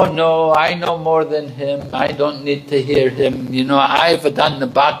think, oh no, I know more than him, I don't need to hear him. You know, I've done the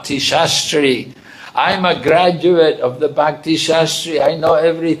Bhakti Shastri. I'm a graduate of the Bhakti Shastri, I know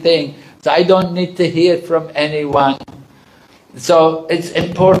everything. So I don't need to hear from anyone. So it's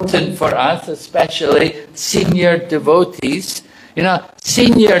important for us, especially senior devotees. You know,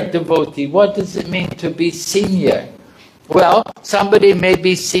 senior devotee, what does it mean to be senior? Well, somebody may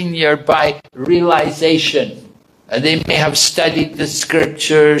be senior by realization. They may have studied the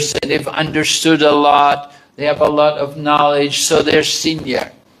scriptures, and they've understood a lot, they have a lot of knowledge, so they're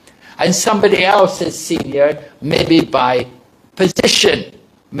senior. And somebody else is senior, maybe by position.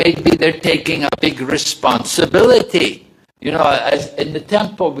 Maybe they're taking a big responsibility. You know, as in the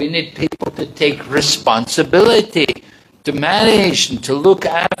temple, we need people to take responsibility, to manage and to look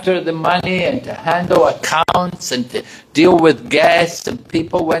after the money and to handle accounts and to deal with guests and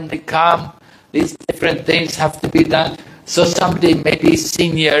people when they come. These different things have to be done. So somebody may be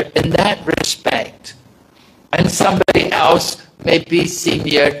senior in that respect. And somebody else may be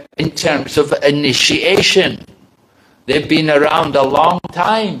senior in terms of initiation. They've been around a long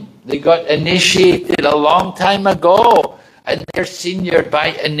time. They got initiated a long time ago. And they're senior by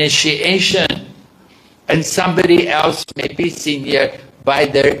initiation. And somebody else may be senior by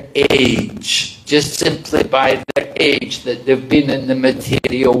their age. Just simply by their age, that they've been in the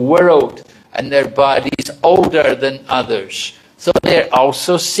material world. And their body's older than others. So they're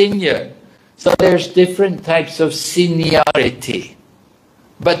also senior. So there's different types of seniority.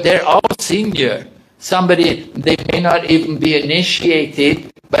 But they're all senior. Somebody, they may not even be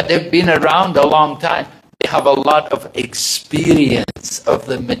initiated, but they've been around a long time. They have a lot of experience of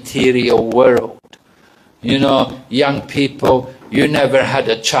the material world. You know, young people, you never had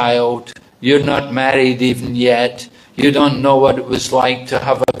a child. You're not married even yet. You don't know what it was like to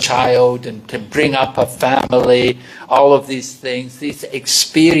have a child and to bring up a family, all of these things, these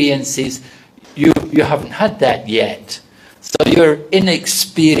experiences, you haven't had that yet. So you're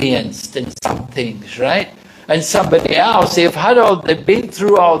inexperienced in some things, right? And somebody else, they've been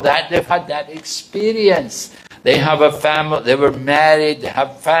through all that, they've had that experience. They have a family, they were married, they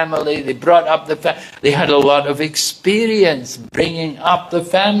have family, they brought up the family, they had a lot of experience bringing up the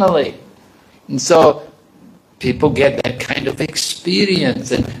family. And so people get that kind of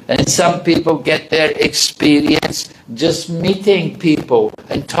experience, and some people get their experience just meeting people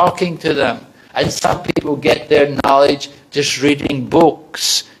and talking to them. And some people get their knowledge just reading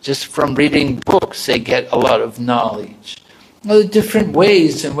books, just from reading books they get a lot of knowledge. There are different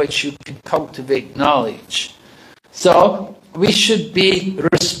ways in which you can cultivate knowledge. So we should be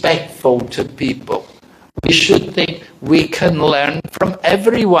respectful to people. We should think we can learn from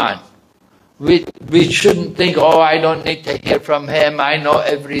everyone. We shouldn't think, oh, I don't need to hear from him, I know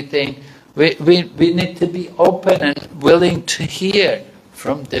everything. We need to be open and willing to hear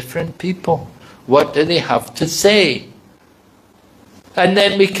from different people. What do they have to say? And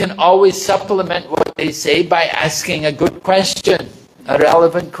then we can always supplement what they say by asking a good question, a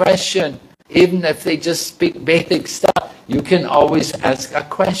relevant question. Even if they just speak basic stuff, you can always ask a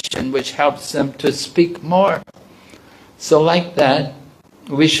question which helps them to speak more. So like that,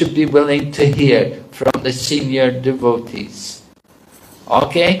 we should be willing to hear from the senior devotees.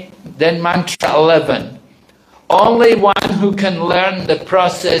 Okay? Then mantra 11. Only one who can learn the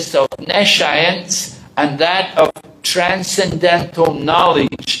process of nescience and that of transcendental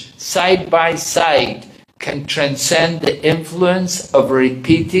knowledge side by side can transcend the influence of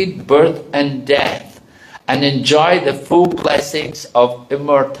repeated birth and death and enjoy the full blessings of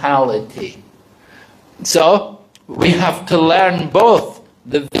immortality. So, we have to learn both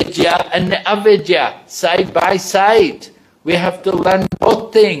the vidya and the avidya side by side. We have to learn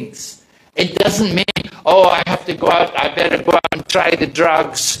both things. It doesn't mean, oh, I have to go out, I better go out and try the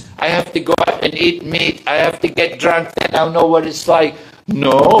drugs. I have to go out and eat meat. I have to get drunk, then I'll know what it's like.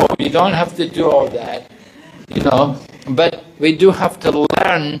 No, you don't have to do all that. You know, but we do have to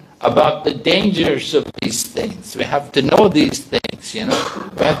learn about the dangers of these things. We have to know these things, you know.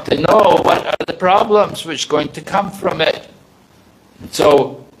 We have to know what are the problems which are going to come from it.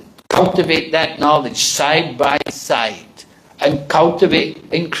 So, cultivate that knowledge side by side. And cultivate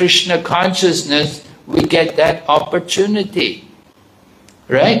in Krishna consciousness, we get that opportunity.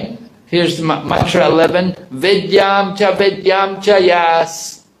 Right? Here's the mantra 11. Vidyam cha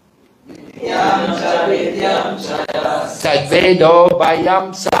yas. Tadvedo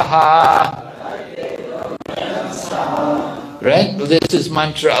bayam saha. Right? This is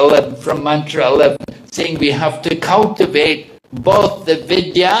mantra 11, from mantra 11, saying we have to cultivate both the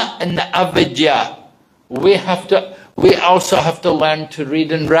vidya and the avidya. We also have to learn to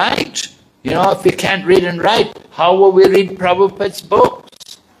read and write. You know, if we can't read and write, how will we read Prabhupada's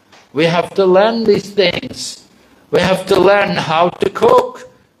books? We have to learn these things. We have to learn how to cook.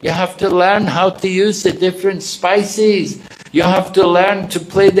 You have to learn how to use the different spices. You have to learn to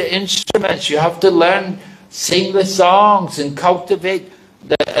play the instruments. You have to learn, sing the songs and cultivate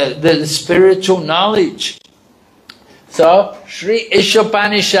the spiritual knowledge. So, Sri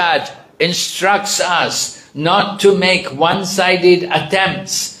Isopanisad instructs us not to make one-sided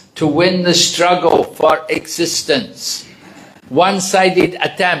attempts to win the struggle for existence. One-sided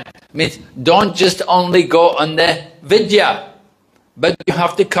attempt means don't just only go on the vidya, but you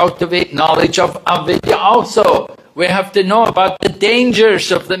have to cultivate knowledge of avidya also. We have to know about the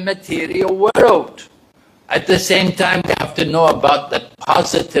dangers of the material world. At the same time, we have to know about the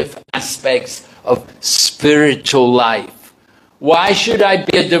positive aspects of spiritual life. Why should I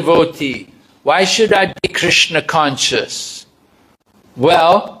be a devotee? Why should I be Krishna conscious?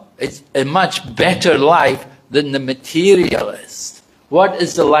 Well, it's a much better life than the materialist. What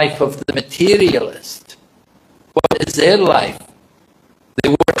is the life of the materialist? What is their life? They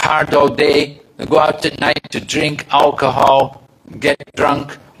work hard all day, they go out at night to drink alcohol, get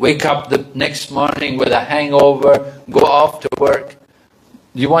drunk, wake up the next morning with a hangover, go off to work.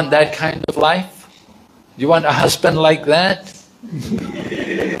 Do you want that kind of life? Do you want a husband like that?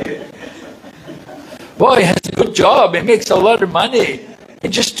 Boy, he has a good job, he makes a lot of money. He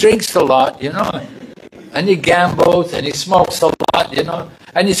just drinks a lot, you know. And he gambles and he smokes a lot, you know.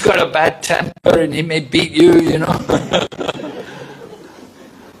 And he's got a bad temper and he may beat you, you know.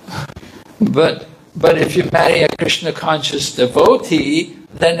 But if you marry a Krishna conscious devotee,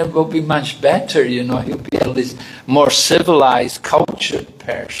 then it will be much better, you know. He'll be at least more civilized, cultured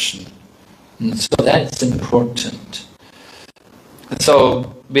person. And so that's important.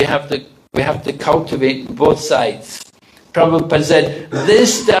 So we have to cultivate both sides. Prabhupada said,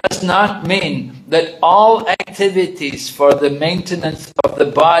 this does not mean that all activities for the maintenance of the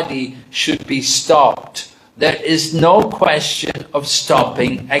body should be stopped. There is no question of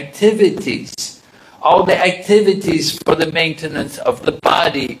stopping activities. All the activities for the maintenance of the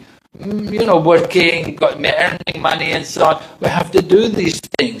body, you know, working, earning money and so on, we have to do these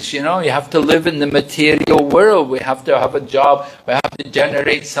things, you know. You have to live in the material world. We have to have a job. We have to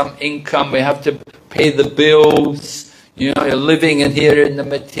generate some income. We have to pay the bills. You know, you're living in here in the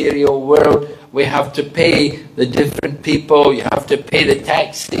material world. We have to pay the different people. You have to pay the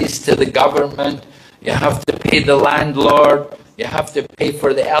taxes to the government. You have to pay the landlord. you have to pay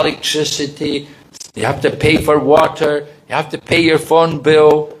for the electricity, you have to pay for water, you have to pay your phone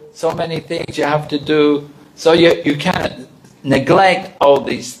bill, so many things you have to do. So you can't neglect all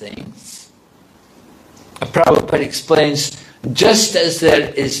these things. Prabhupada explains, just as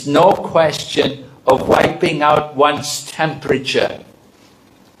there is no question of wiping out one's temperature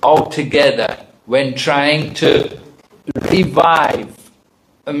altogether when trying to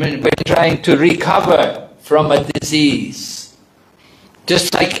when trying to recover from a disease.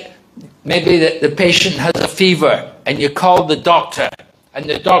 Just like maybe the patient has a fever and you call the doctor and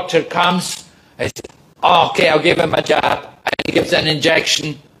the doctor comes and says, oh, okay, I'll give him a jab, and he gives an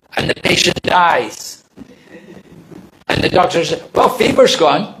injection and the patient dies. And the doctor says, well, fever's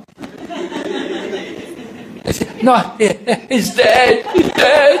gone. I said, no, he's dead, he's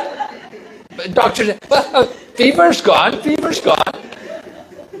dead. But the doctor said, well, fever's gone, fever's gone.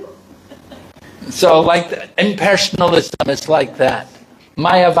 So like impersonalism is like that.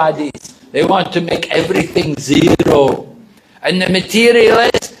 Mayavadis, they want to make everything zero. And the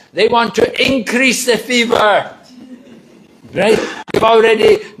materialists, they want to increase the fever. Right? You've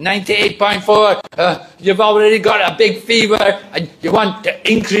already 98.4, you've already got a big fever, and you want to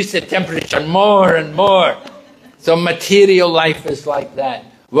increase the temperature more and more. So material life is like that.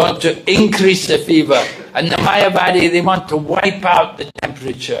 We want to increase the fever. And the Mayavadi, they want to wipe out the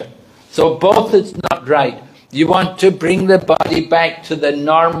temperature. So both is not right. You want to bring the body back to the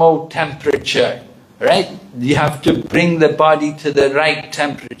normal temperature, right? You have to bring the body to the right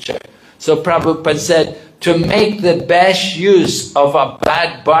temperature. So Prabhupada said, to make the best use of a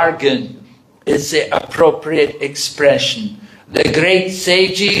bad bargain is the appropriate expression. The great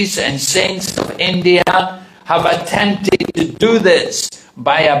sages and saints of India have attempted to do this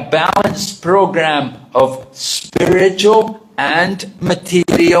by a balanced program of spiritual and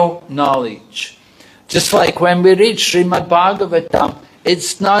material knowledge. Just like when we read Srimad Bhagavatam,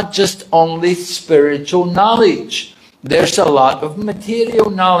 it's not just only spiritual knowledge. There's a lot of material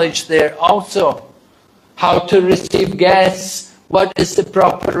knowledge there also. How to receive guests, what is the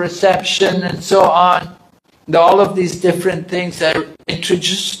proper reception, and so on. All of these different things are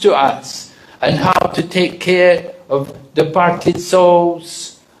introduced to us. And how to take care of departed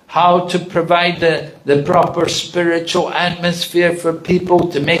souls, how to provide the proper spiritual atmosphere for people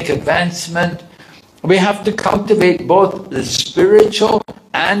to make advancement. We have to cultivate both the spiritual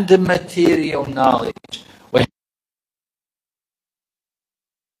and the material knowledge.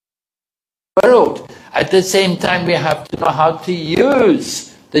 World. At the same time, we have to know how to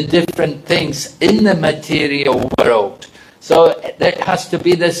use the different things in the material world. So there has to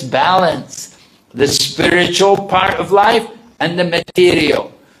be this balance, the spiritual part of life and the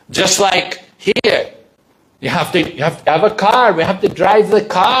material. Just like here, you have to have a car. We have to drive the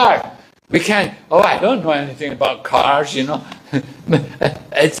car. We can't, oh, I don't know anything about cars, you know.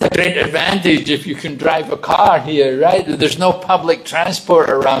 It's a great advantage if you can drive a car here, right? There's no public transport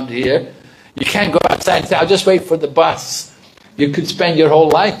around here. You can't go outside and say, I'll just wait for the bus. You could spend your whole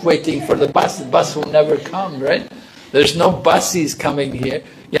life waiting for the bus will never come, right? There's no buses coming here.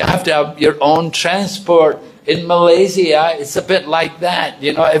 You have to have your own transport. In Malaysia, it's a bit like that.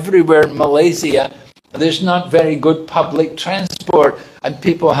 You know, everywhere in Malaysia, there's not very good public transport, and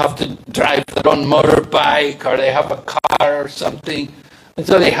people have to drive their own motorbike, or they have a car or something. And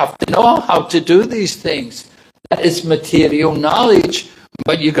so they have to know how to do these things. That is material knowledge.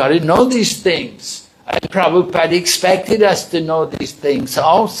 But you got to know these things. And Prabhupada expected us to know these things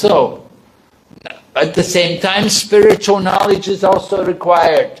also. At the same time, spiritual knowledge is also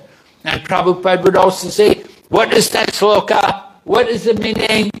required. And Prabhupada would also say, what is that sloka? What is the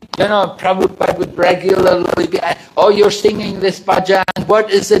meaning? You know, Prabhupada would regularly be, oh, you're singing this bhajan. What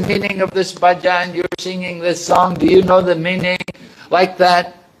is the meaning of this bhajan? You're singing this song. Do you know the meaning? Like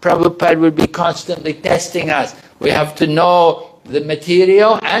that, Prabhupada would be constantly testing us. We have to know the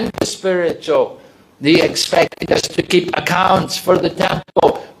material and the spiritual. They expected us to keep accounts for the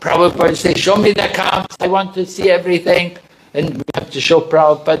temple. Prabhupada would say, show me the accounts, I want to see everything. And we have to show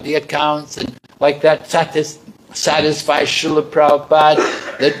Prabhupada the accounts, and like that satisfy Srila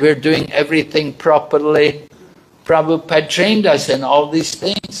Prabhupada that we're doing everything properly. Prabhupada trained us in all these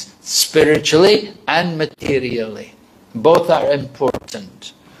things, spiritually and materially. Both are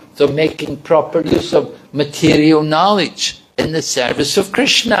important. So making proper use of material knowledge in the service of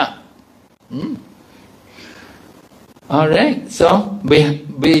Krishna. All right, so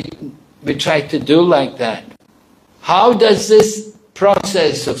we try to do like that. How does this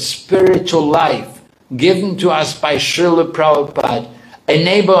process of spiritual life given to us by Srila Prabhupada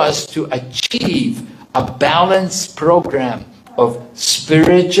enable us to achieve a balanced program of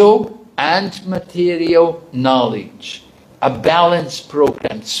spiritual and material knowledge? a balanced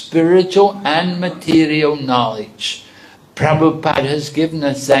program, spiritual and material knowledge. Prabhupada has given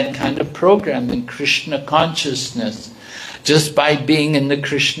us that kind of program in Krishna consciousness. Just by being in the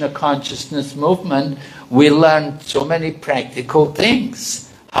Krishna consciousness movement, we learn so many practical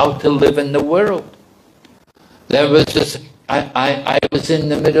things, how to live in the world. There was just, I was in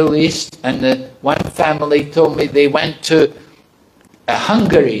the Middle East, and one family told me they went to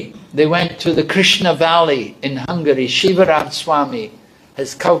Hungary. They went to the Krishna Valley in Hungary. Shivaram Swami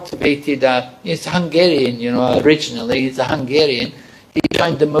has cultivated he's Hungarian, you know, originally he's a Hungarian. He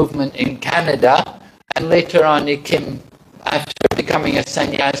joined the movement in Canada, and later on he came, after becoming a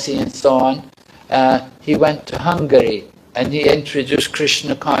sannyasi and so on, he went to Hungary, and he introduced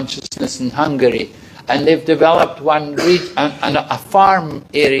Krishna consciousness in Hungary. And they've developed a farm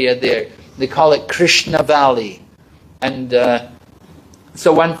area there. They call it Krishna Valley. And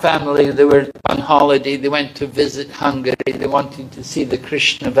so one family, they were on holiday, they went to visit Hungary, they wanted to see the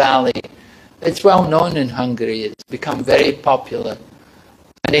Krishna Valley. It's well known in Hungary, it's become very popular.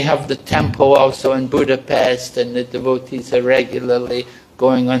 And they have the temple also in Budapest, and the devotees are regularly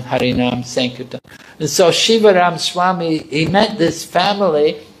going on Harinam Sankirtan. And so Shivaram Swami, he met this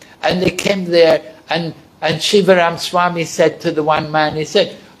family, and they came there, and Shivaram Swami said to the one man, he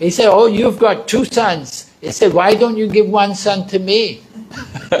said, oh, you've got 2 sons. He said, why don't you give 1 son to me?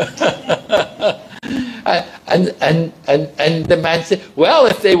 and the man said, well,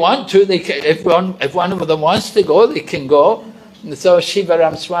 if they want to, they can, if one of them wants to go, they can go. And so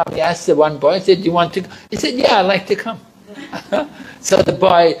Shivaram Swami asked the one boy, he said, do you want to go? He said, yeah, I'd like to come. So the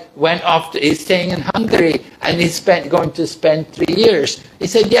boy went off, he's staying in Hungary, and he's going to spend 3 years. He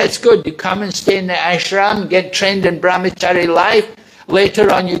said, yeah, it's good, you come and stay in the ashram, get trained in brahmachari life.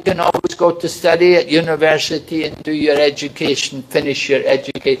 Later on you can always go to study at university and do your education, finish your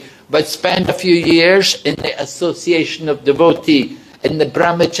education. But spend a few years in the association of devotee, in the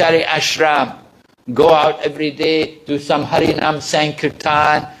brahmachari ashram. Go out every day, do some Harinam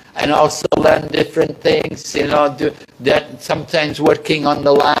Sankirtan, and also learn different things, you know, do that, sometimes working on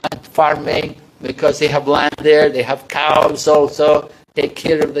the land, farming, because they have land there, they have cows also, take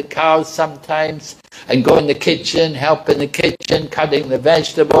care of the cows sometimes, and go in the kitchen, help in the kitchen, cutting the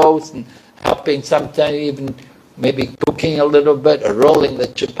vegetables, and helping sometimes even maybe cooking a little bit, or rolling the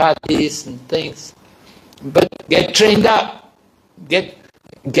chapatis and things. But get trained up, get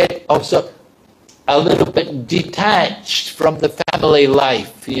also a little bit detached from the family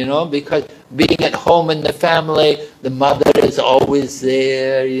life, you know, because being at home in the family, the mother is always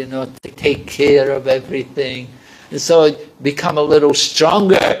there, you know, to take care of everything. And so become a little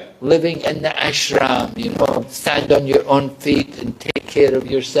stronger living in the ashram, you know, stand on your own feet and take care of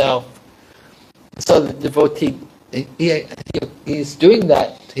yourself. So the devotee, he's doing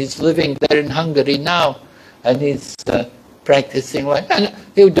that. He's living there in Hungary now, and he's practicing like, and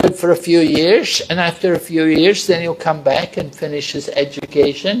he'll do it for a few years, and after a few years then he'll come back and finish his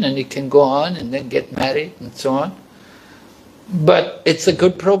education, and he can go on and then get married and so on. But it's a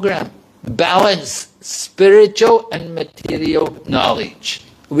good program. Balance spiritual and material knowledge.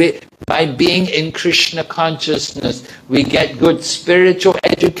 By being in Krishna consciousness, we get good spiritual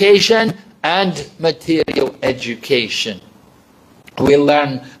education and material education. We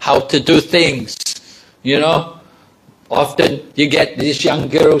learn how to do things, you know. Often you get these young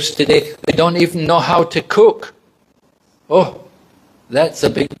girls today, they don't even know how to cook. Oh, that's a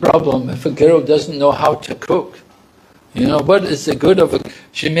big problem if a girl doesn't know how to cook. You know, what is the good of it?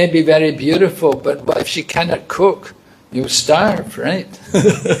 She may be very beautiful, but if she cannot cook, you'll starve, right?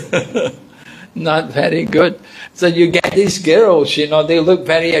 Not very good. So you get these girls, you know, they look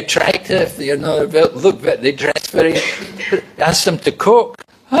very attractive, you know, they dress very, ask them to cook.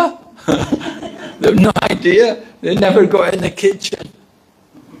 Huh? They have no idea. They never go in the kitchen.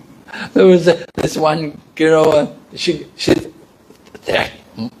 There was this one girl, she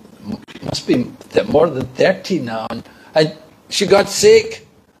must be more than 30 now, and she got sick.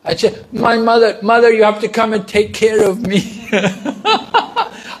 I said, my mother, you have to come and take care of me.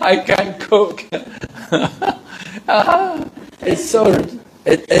 I can't cook. It's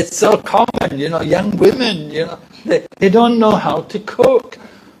so common, you know, young women, you know, they don't know how to cook.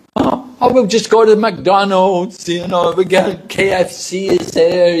 Oh, we'll just go to McDonald's, you know, we get KFC is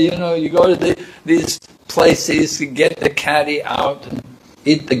there, you know, you go to these places, you get the carry out and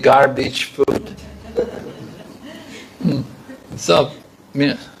eat the garbage food. So, you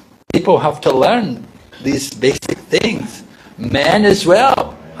know, people have to learn these basic things. Men as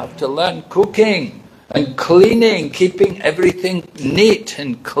well have to learn cooking and cleaning, keeping everything neat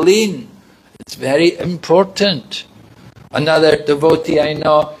and clean. It's very important. Another devotee I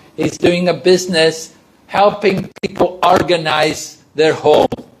know, he's doing a business, helping people organize their home,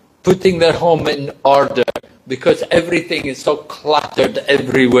 putting their home in order, because everything is so cluttered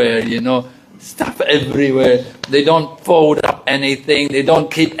everywhere, you know, stuff everywhere. They don't fold up anything, they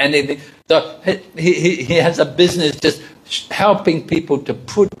don't keep anything. So he has a business just helping people to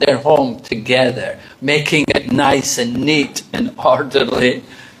put their home together, making it nice and neat and orderly.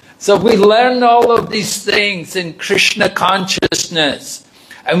 So we learn all of these things in Krishna consciousness,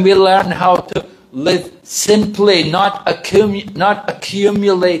 and we learn how to live simply, not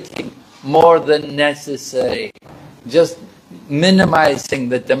accumulating more than necessary, just minimizing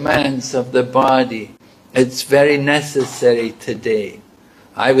the demands of the body. It's very necessary today.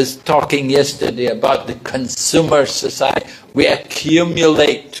 I was talking yesterday about the consumer society. We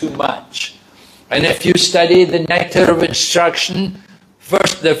accumulate too much. And if you study the Nectar of Instruction,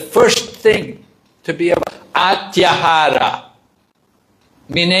 the first thing to be about atyahara,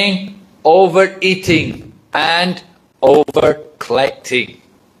 meaning overeating and over-collecting.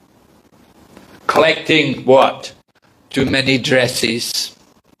 Collecting what? Too many dresses,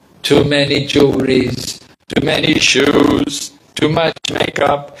 too many jewelries, too many shoes, too much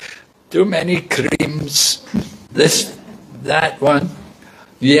makeup, too many creams, this, that one.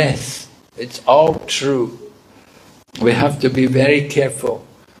 Yes, it's all true. We have to be very careful.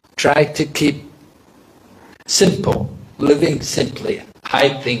 Try to keep simple, living simply,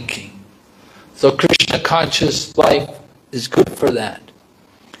 high thinking. So Krishna conscious life is good for that.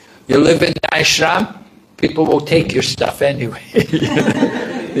 You live in the ashram, people will take your stuff anyway.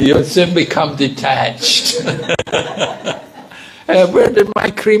 You'll soon become detached. Where did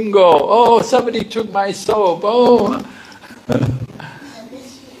my cream go? Oh, somebody took my soap. Oh.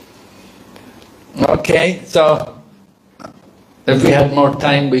 Okay, so if we had more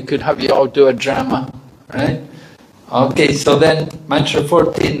time, we could have you all do a drama, right? Okay, so then mantra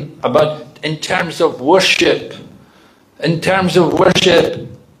 14 about in terms of worship. In terms of worship,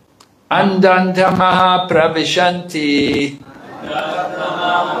 andantamaha pravishanti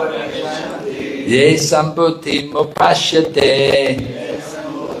ye sambuti mupashyate.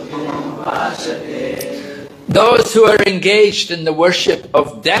 Those who are engaged in the worship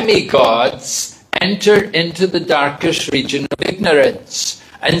of demigods enter into the darkest region of ignorance,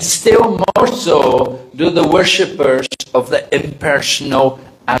 and still more so do the worshippers of the impersonal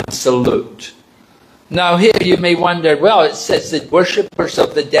Absolute. Now here you may wonder, well, it says that worshippers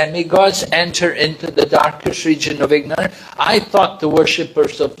of the demigods enter into the darkest region of ignorance. I thought the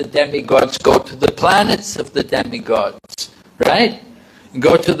worshippers of the demigods go to the planets of the demigods, right?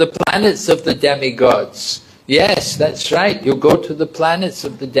 Go to the planets of the demigods. Yes, that's right. You go to the planets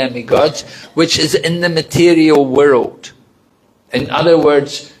of the demigods, which is in the material world. In other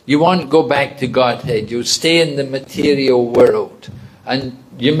words, you won't go back to Godhead. You'll stay in the material world. And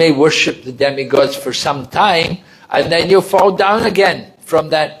you may worship the demigods for some time, and then you'll fall down again from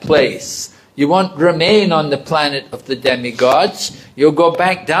that place. You won't remain on the planet of the demigods. You'll go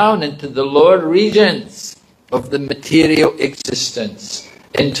back down into the lower regions of the material existence,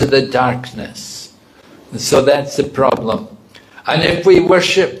 into the darkness. And so that's the problem. And if we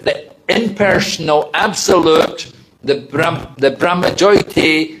worship the impersonal Absolute, the Brahma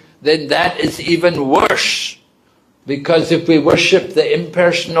Jyoti, then that is even worse. Because if we worship the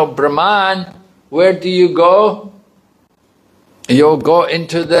impersonal Brahman, where do you go? You'll go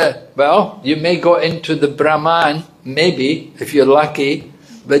into the, well, you may go into the Brahman, maybe, if you're lucky,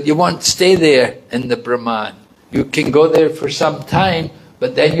 but you won't stay there in the Brahman. You can go there for some time,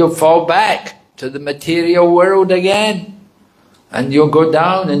 but then you'll fall back to the material world again. And you'll go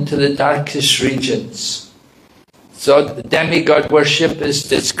down into the darkest regions. So the demigod worship is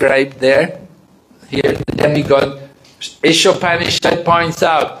described there. Here, the demigod, Isopanisad points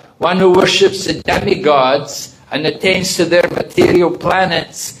out, one who worships the demigods and attains to their material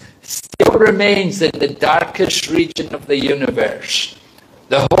planets still remains in the darkest region of the universe.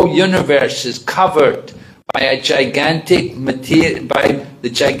 The whole universe is covered by the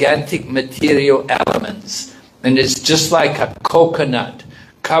gigantic material elements, and it's just like a coconut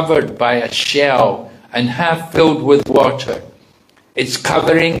covered by a shell and half filled with water. Its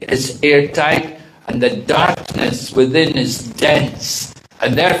covering is airtight, and the darkness within is dense,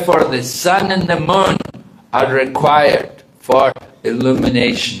 and therefore the sun and the moon are required for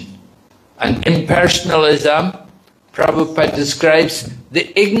illumination. And impersonalism, Prabhupada describes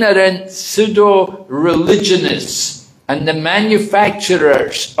the ignorant pseudo-religionists and the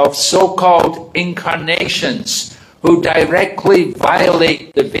manufacturers of so-called incarnations who directly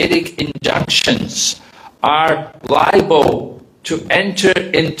violate the Vedic injunctions are liable to enter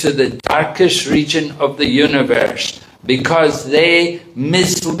into the darkest region of the universe because they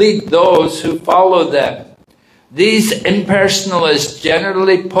mislead those who follow them. These impersonalists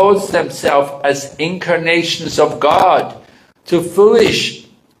generally pose themselves as incarnations of God to foolish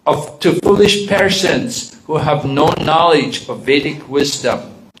persons who have no knowledge of Vedic wisdom.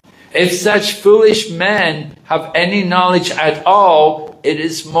 If such foolish men have any knowledge at all, it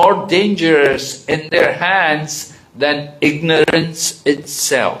is more dangerous in their hands than ignorance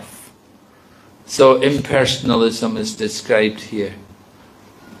itself. So impersonalism is described here.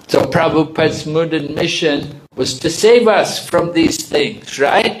 So Prabhupada's mood and mission was to save us from these things,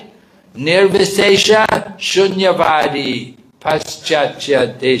 right? Nirvisesha shunyavadi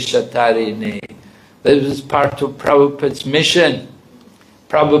paschatya deshatarine. This was part of Prabhupada's mission.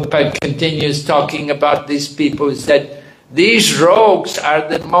 Prabhupada continues talking about these people who said, these rogues are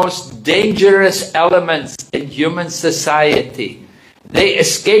the most dangerous elements in human society. They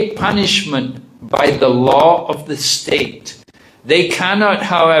escape punishment by the law of the state. They cannot,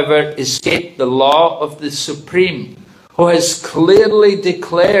 however, escape the law of the Supreme, who has clearly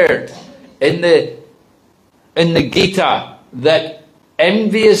declared in the Gita that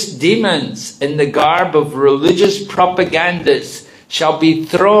envious demons in the garb of religious propagandists shall be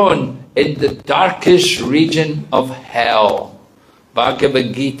thrown in the darkest region of hell.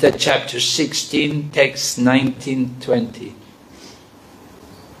 Bhagavad Gita chapter 16, text 19-20.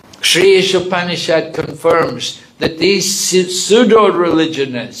 Sri Isopanisad confirms that these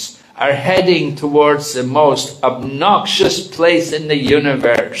pseudo-religionists are heading towards the most obnoxious place in the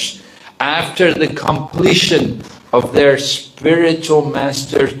universe after the completion of their spiritual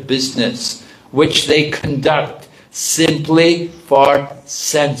master's business, which they conduct simply for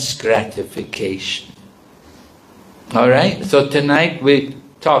sense gratification. Alright, so tonight we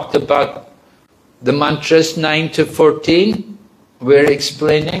talked about the mantras 9 to 14. We're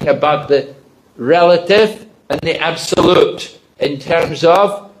explaining about the relative and the absolute in terms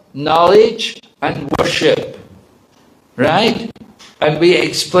of knowledge and worship. Right? And we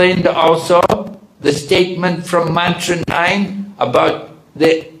explained also the statement from mantra 9 about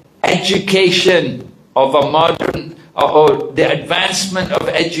the education of a modern, or the advancement of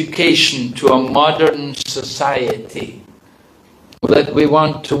education to a modern society. That we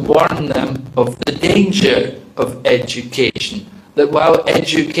want to warn them of the danger of education. That while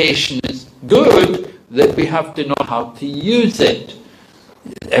education is good, that we have to know how to use it.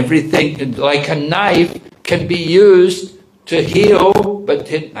 Everything, like a knife, can be used to heal, but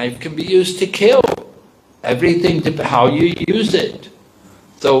a knife can be used to kill. Everything to how you use it.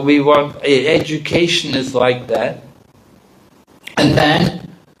 So we want, education is like that. And then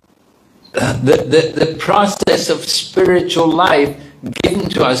the process of spiritual life given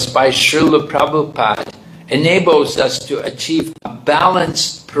to us by Srila Prabhupada enables us to achieve a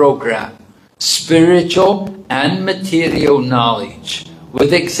balanced program, spiritual and material knowledge,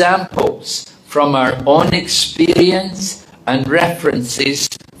 with examples from our own experience and references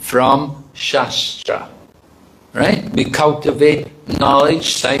from Shastra. Right? We cultivate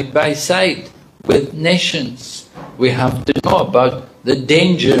knowledge side by side with nations. We have to know about the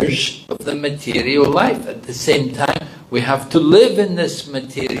dangers of the material life. At the same time, we have to live in this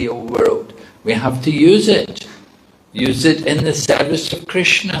material world. We have to use it. Use it in the service of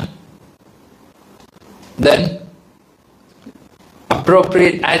Krishna. Then,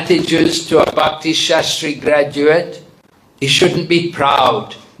 appropriate attitudes to a Bhakti Shastri graduate. He shouldn't be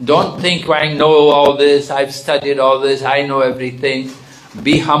proud. Don't think, well, I know all this, I've studied all this, I know everything.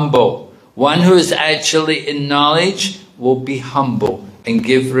 Be humble. One who is actually in knowledge will be humble and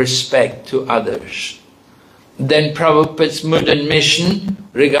give respect to others. Then Prabhupada's mood and mission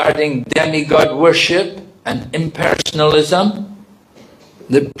regarding demigod worship and impersonalism.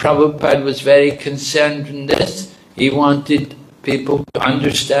 The Prabhupada was very concerned in this. He wanted people to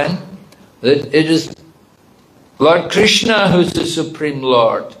understand that it is Lord Krishna who's the Supreme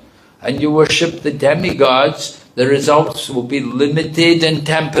Lord, and you worship the demigods, the results will be limited and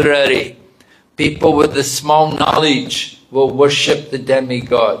temporary. People with a small knowledge will worship the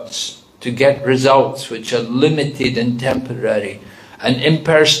demigods to get results which are limited and temporary. And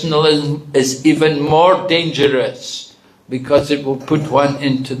impersonalism is even more dangerous because it will put one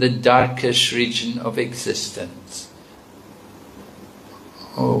into the darkest region of existence.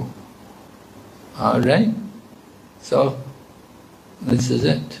 Oh, all right. So, this is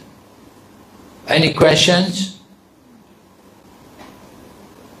it. Any questions?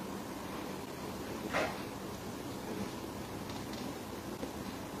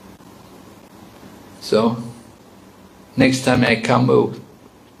 So, next time I come, we'll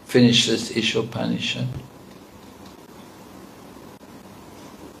finish this Isopanisad.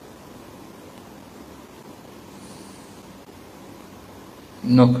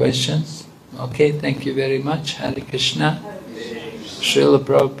 No questions? Okay, thank you very much. Hare Krishna. Srila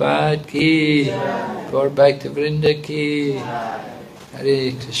Prabhupada ki, Gaur Bhakti Vrinda ki,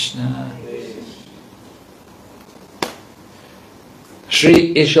 Hare Krishna.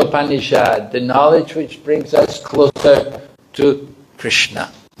 Sri Isopanisad, the knowledge which brings us closer to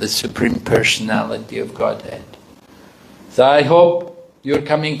Krishna, the Supreme Personality of Godhead. So I hope you're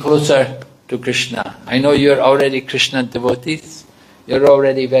coming closer to Krishna. I know you're already Krishna devotees, you're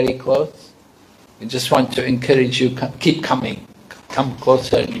already very close. We just want to encourage you, keep coming, come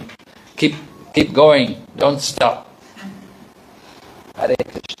closer, keep going, don't stop. Hare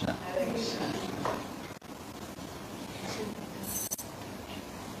Krishna.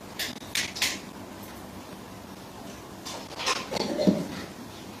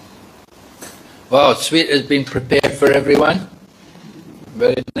 Wow, sweet has been prepared for everyone.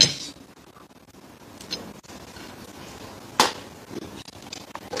 Very nice.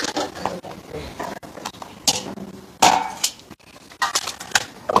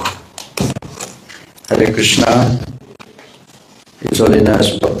 Hare Krishna. His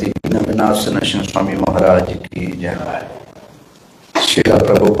Holiness Bhakti Vinasa Narasimha Swami Maharaj ki jai. Srila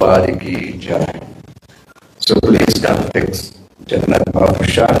Prabhupada ki jai. So please come fix Jagannath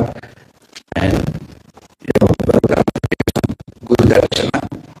Mahaprasad and you're welcome to Guru Darshana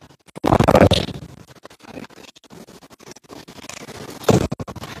Maharaj.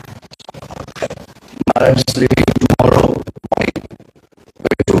 Maharaj is leaving tomorrow morning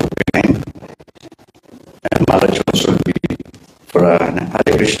to Kuching, and Maharaj also will be for an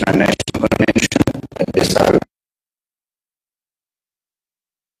Hare Krishna national convention at this hour.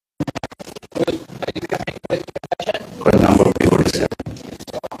 For a number of devotees.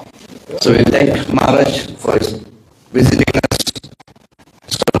 So we thank Maharaj for his visiting us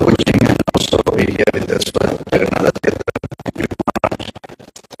for Kuching and also be here with us for Jagannath Yatra. Thank you, Maharaj.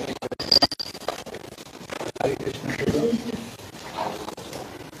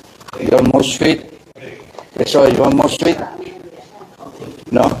 You are more sweet? So you are more sweet?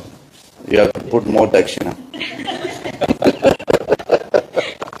 No? You have to put more dakshina.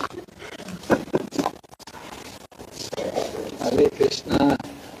 Hare Krishna.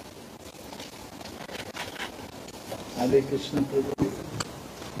 Hare Krishna Prabhu.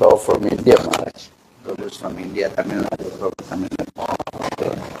 Bow from India, Maharaj. Prabhu is from India, Tamil Nadu. Prabhu Tamil Nadu.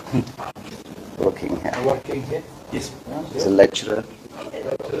 Working here. Working here? Yes. He's a lecturer.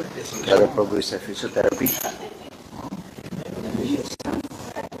 The other Prabhu is a physiotherapy.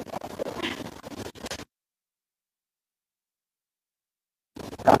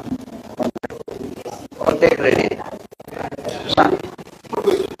 Or take ready.